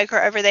Humbled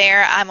Homemaker over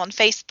there. I'm on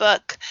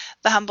Facebook,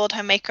 The Humbled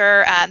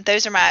Homemaker.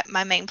 Those are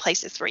my main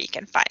places where you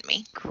can find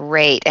me.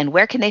 Great. And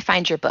where can they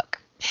find your book?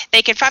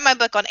 They can find my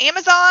book on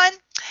Amazon,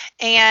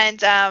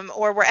 and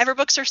or wherever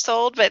books are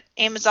sold, but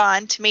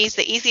Amazon to me is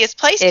the easiest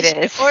place. It is. You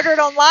is. can order it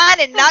online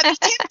and not be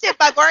tempted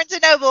by Barnes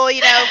and Noble,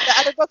 the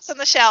other books on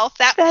the shelf.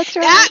 That's right.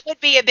 That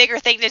would be a bigger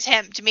thing to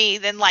tempt me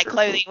than like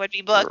clothing would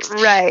be books.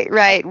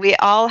 Right. We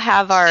all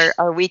have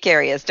our weak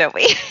areas, don't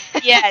we?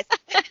 Yes.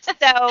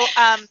 So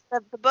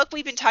the book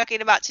we've been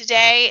talking about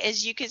today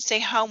is You Can Stay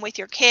Home with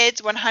Your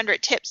Kids,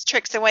 100 Tips,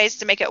 Tricks, and Ways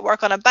to Make It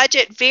Work on a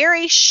Budget.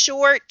 Very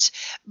short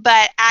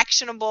but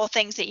actionable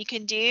things that you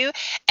can do.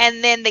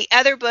 And then the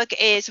other book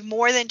is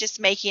More Than Just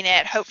Making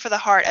It, Hope for the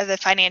Heart of the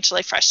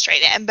Financially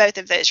Frustrated. And both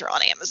of those are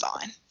on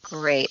Amazon.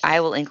 Great. I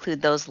will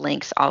include those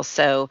links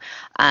also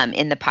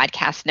in the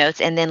podcast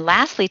notes. And then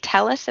lastly,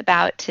 tell us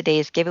about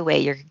today's giveaway.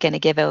 You're going to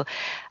give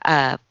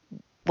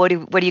what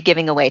are you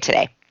giving away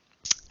today?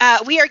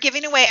 We are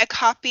giving away a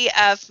copy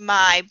of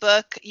my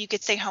book, You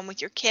Could Stay Home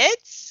with Your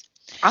Kids.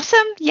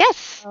 Awesome.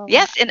 Yes.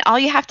 And all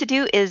you have to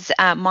do is,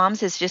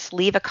 moms, is just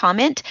leave a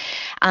comment.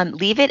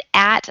 Leave it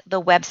at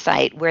the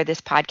website where this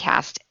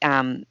podcast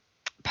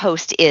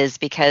post is,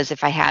 because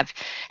if I have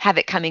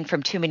it coming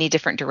from too many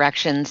different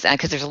directions,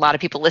 because there's a lot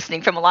of people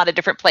listening from a lot of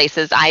different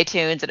places,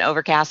 iTunes and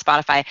Overcast,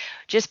 Spotify,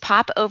 just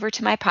pop over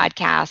to my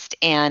podcast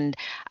and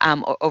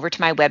over to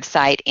my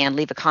website and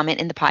leave a comment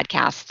in the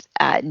podcast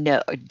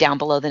down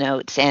below the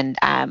notes, and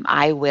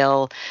I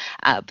will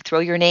throw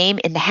your name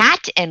in the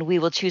hat and we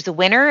will choose a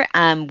winner.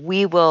 That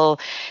will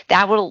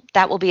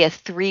be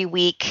 3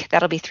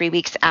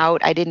 weeks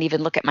out. I didn't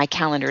even look at my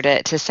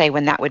calendar to say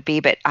when that would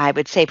be, but I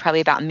would say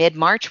probably about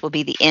mid-March will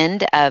be the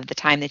end of the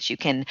time that you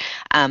can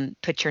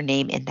put your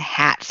name in the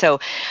hat.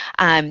 So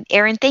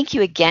Erin, thank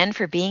you again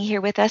for being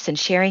here with us and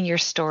sharing your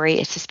story.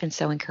 It's just been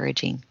so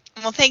encouraging.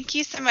 Well, thank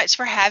you so much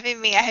for having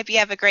me. I hope you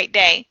have a great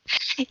day.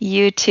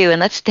 You too. And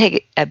let's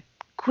take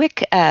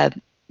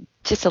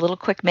just a little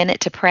quick minute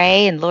to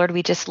pray. And Lord,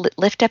 we just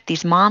lift up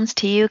these moms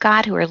to you,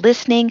 God, who are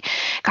listening.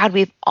 God,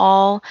 we've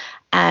all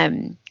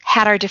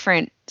had our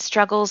different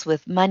struggles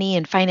with money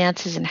and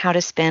finances and how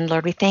to spend.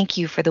 Lord, we thank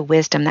you for the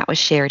wisdom that was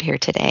shared here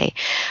today.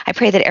 I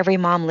pray that every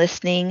mom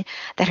listening,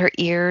 that her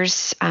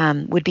ears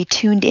would be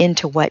tuned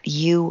into what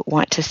you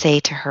want to say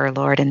to her,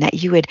 Lord, and that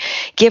you would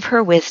give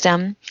her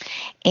wisdom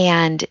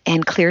and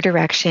clear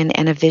direction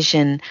and a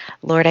vision.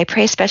 Lord, I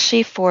pray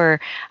especially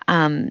for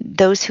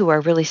those who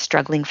are really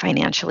struggling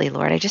financially,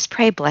 Lord. I just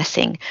pray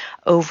blessing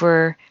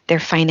over their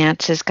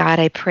finances. God,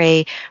 I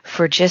pray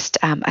for just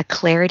a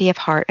clarity of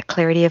heart, a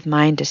clarity of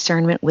mind,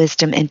 discernment,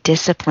 wisdom, and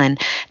discipline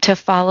to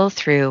follow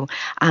through,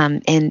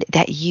 and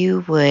that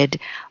you would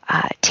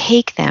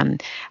take them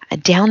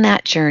down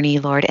that journey,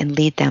 Lord, and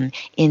lead them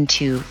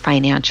into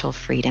financial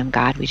freedom.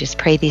 God, we just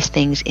pray these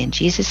things in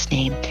Jesus'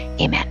 name.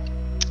 Amen.